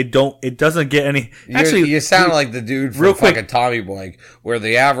 So it doesn't get any. Actually, you sound like the dude from real quick, fucking Tommy Boy. We're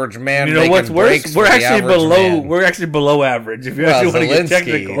the average man. You know making what's breaks worse? for We're the actually average below. man. We're actually below average. If you Well, actually want to get Zelensky-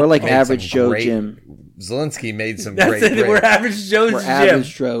 technical, We're like made average some Joe great- Jim. Zelensky made some that's great. it. We're average Joe's We're Jim.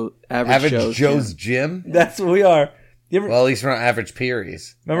 average Joe's Jim. gym. That's what we are. You ever, Well, at least we're not average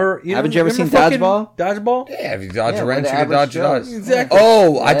Pearies. remember? Haven't you ever seen fucking Dodgeball? Dodgeball? Yeah, if you dodge Yeah, a we're wrench, the you can average dodge a dodge. Joes. Exactly.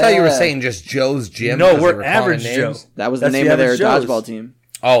 Oh, I thought you were Yeah. saying just Joe's gym. No, because we're they were calling average names. Joe. That was That's the name the of their average Joes. dodgeball team.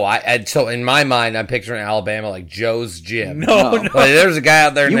 Oh, so in my mind, I'm picturing Alabama like Joe's gym. No. But there's a guy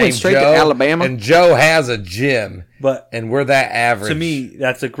out there You went named straight to Joe, Alabama? and Joe has a gym, But and we're that average. to me,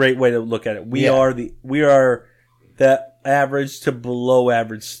 that's a great way to look at it. We Yeah. are the average to below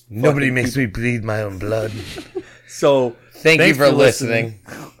average. nobody fucking makes people. me bleed my own blood. So Thank you thanks for listening.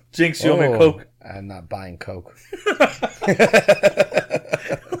 Jinx, you owe me a Oh, Coke. I'm not buying Coke.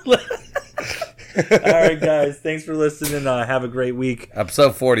 All right, guys. Thanks for listening. Have a great week.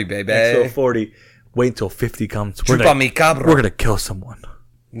 Episode 40, baby. Episode 40. Wait until 50 comes. We're Chupa mi cabra. gonna kill someone.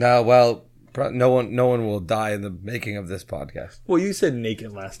 No, well, no one will die in the making of this podcast. Well, you said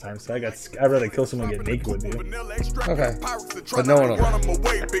naked last time, so I'd rather kill someone and get naked with you. Okay. But no one will. run 'em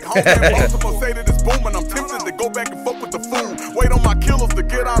away. Big homie in Baltimore say that it's booming. I'm tempted to go back and fuck with the fool. Wait on my killers to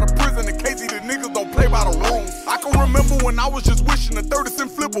get out of prison in case these niggas don't play by the rules. I can remember when I was just wishing a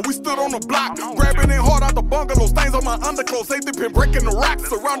 30-cent flipper. We stood on the block, grabbing it hard out the bungalow. Stains on my underclothes, safety pin breaking the rocks.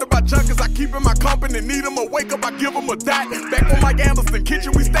 Surrounded by junkies, I keep in my company. Need 'em a wake up, I give 'em a dot. Back on Mike Anderson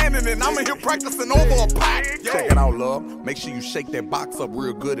kitchen, we standing and I'm in here practicing over a pot. Check it out, love. Make sure you shake that box up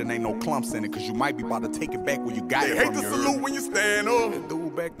real good and ain't no clumps in it, cause you might be about to take it back where you got it from. Hate to salute when you stand up. That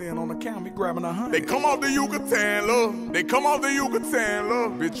dude back then on the counter, he grabbing 100. They come off the Yucatan, love. They come off the Yucatan,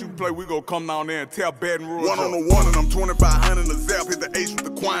 love. Bitch, you play, we gon' come down there and tear Baton Rouge. 1-on-1 and I'm 2,500 in a zap. Hit the H with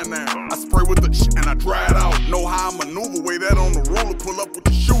the quinine. I spray with the and I dry it out. Know how I maneuver, way that on the ruler. Pull up with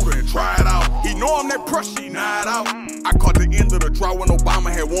the shooter and try it out. He know I'm that pressure, he not out. I caught the end of the drought when Obama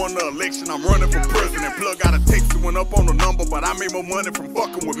had won the election. I'm running for president. Plug got a text and went up on the number, but I made more money from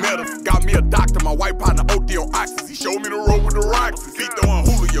fucking with medicine. Got me a doctor, my white partner OD on oxys. He showed me the road with the rocks. He throwing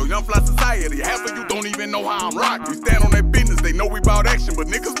Julio, young fly society. Half of you don't even know how I'm rocking. We stand on that business, they know we bout action, but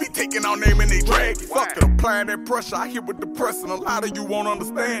niggas be taking our name and they drag it. Fuck it, applying that pressure. I hit with the press and a lot of you won't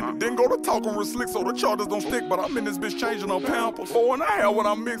understand it. Then go to talking real slick so the charters don't stick, but I'm in this bitch changing on Pampers. 4.5 when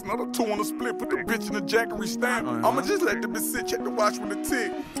I mix, another 2 on the split. Put the bitch in the Jackery stamp. I'ma just let the bitch sit, check the watch when it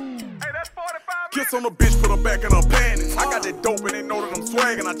tick. Hey, that's 45 Kiss on the bitch, put her back in her panties. I got that dope and they know that I'm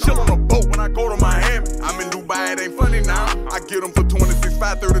swaggin'. I chill on a boat when I go to Miami. I'm in Dubai, it ain't funny now. I get them for 26,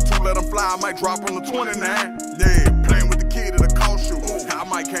 532, let them fly. I might drop on the 29. Yeah, playing with the kid at the car shoe. I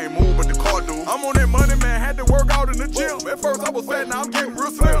might can't move, but the car do. I'm on that money, man, had to work out in the gym. At first I was fat, now I'm getting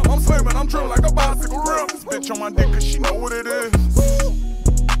real slim. I'm slimming, I'm trim like a bicycle rim. This bitch on my dick, cause she know what it is.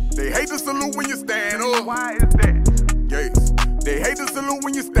 They hate to salute when you stand up. Why is that? Yes. They hate to salute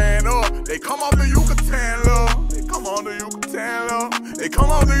when you stand up. They come off the Yucatan, love. They come on the Yucatan, love. They come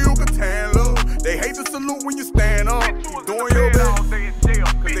off the Yucatan, love. They hate to salute when you stand up. Keep doing your all best. day in jail,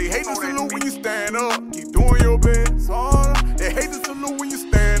 bitch. They hate to You know that salute when shit. you stand up. Keep doing your best. They hate to salute when you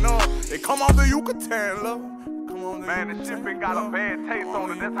stand up. They come off the Yucatan, love. Come on the Man, the shit been got a bad taste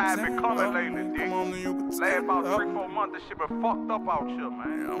on it. That's how it been coming lately, dick. Come on the Yucatan. Last about 3-4 months, this shit been fucked up out here,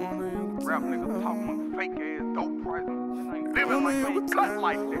 man. Rap niggas talking fake ass dope prices. Ain't living like they cut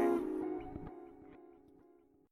like that.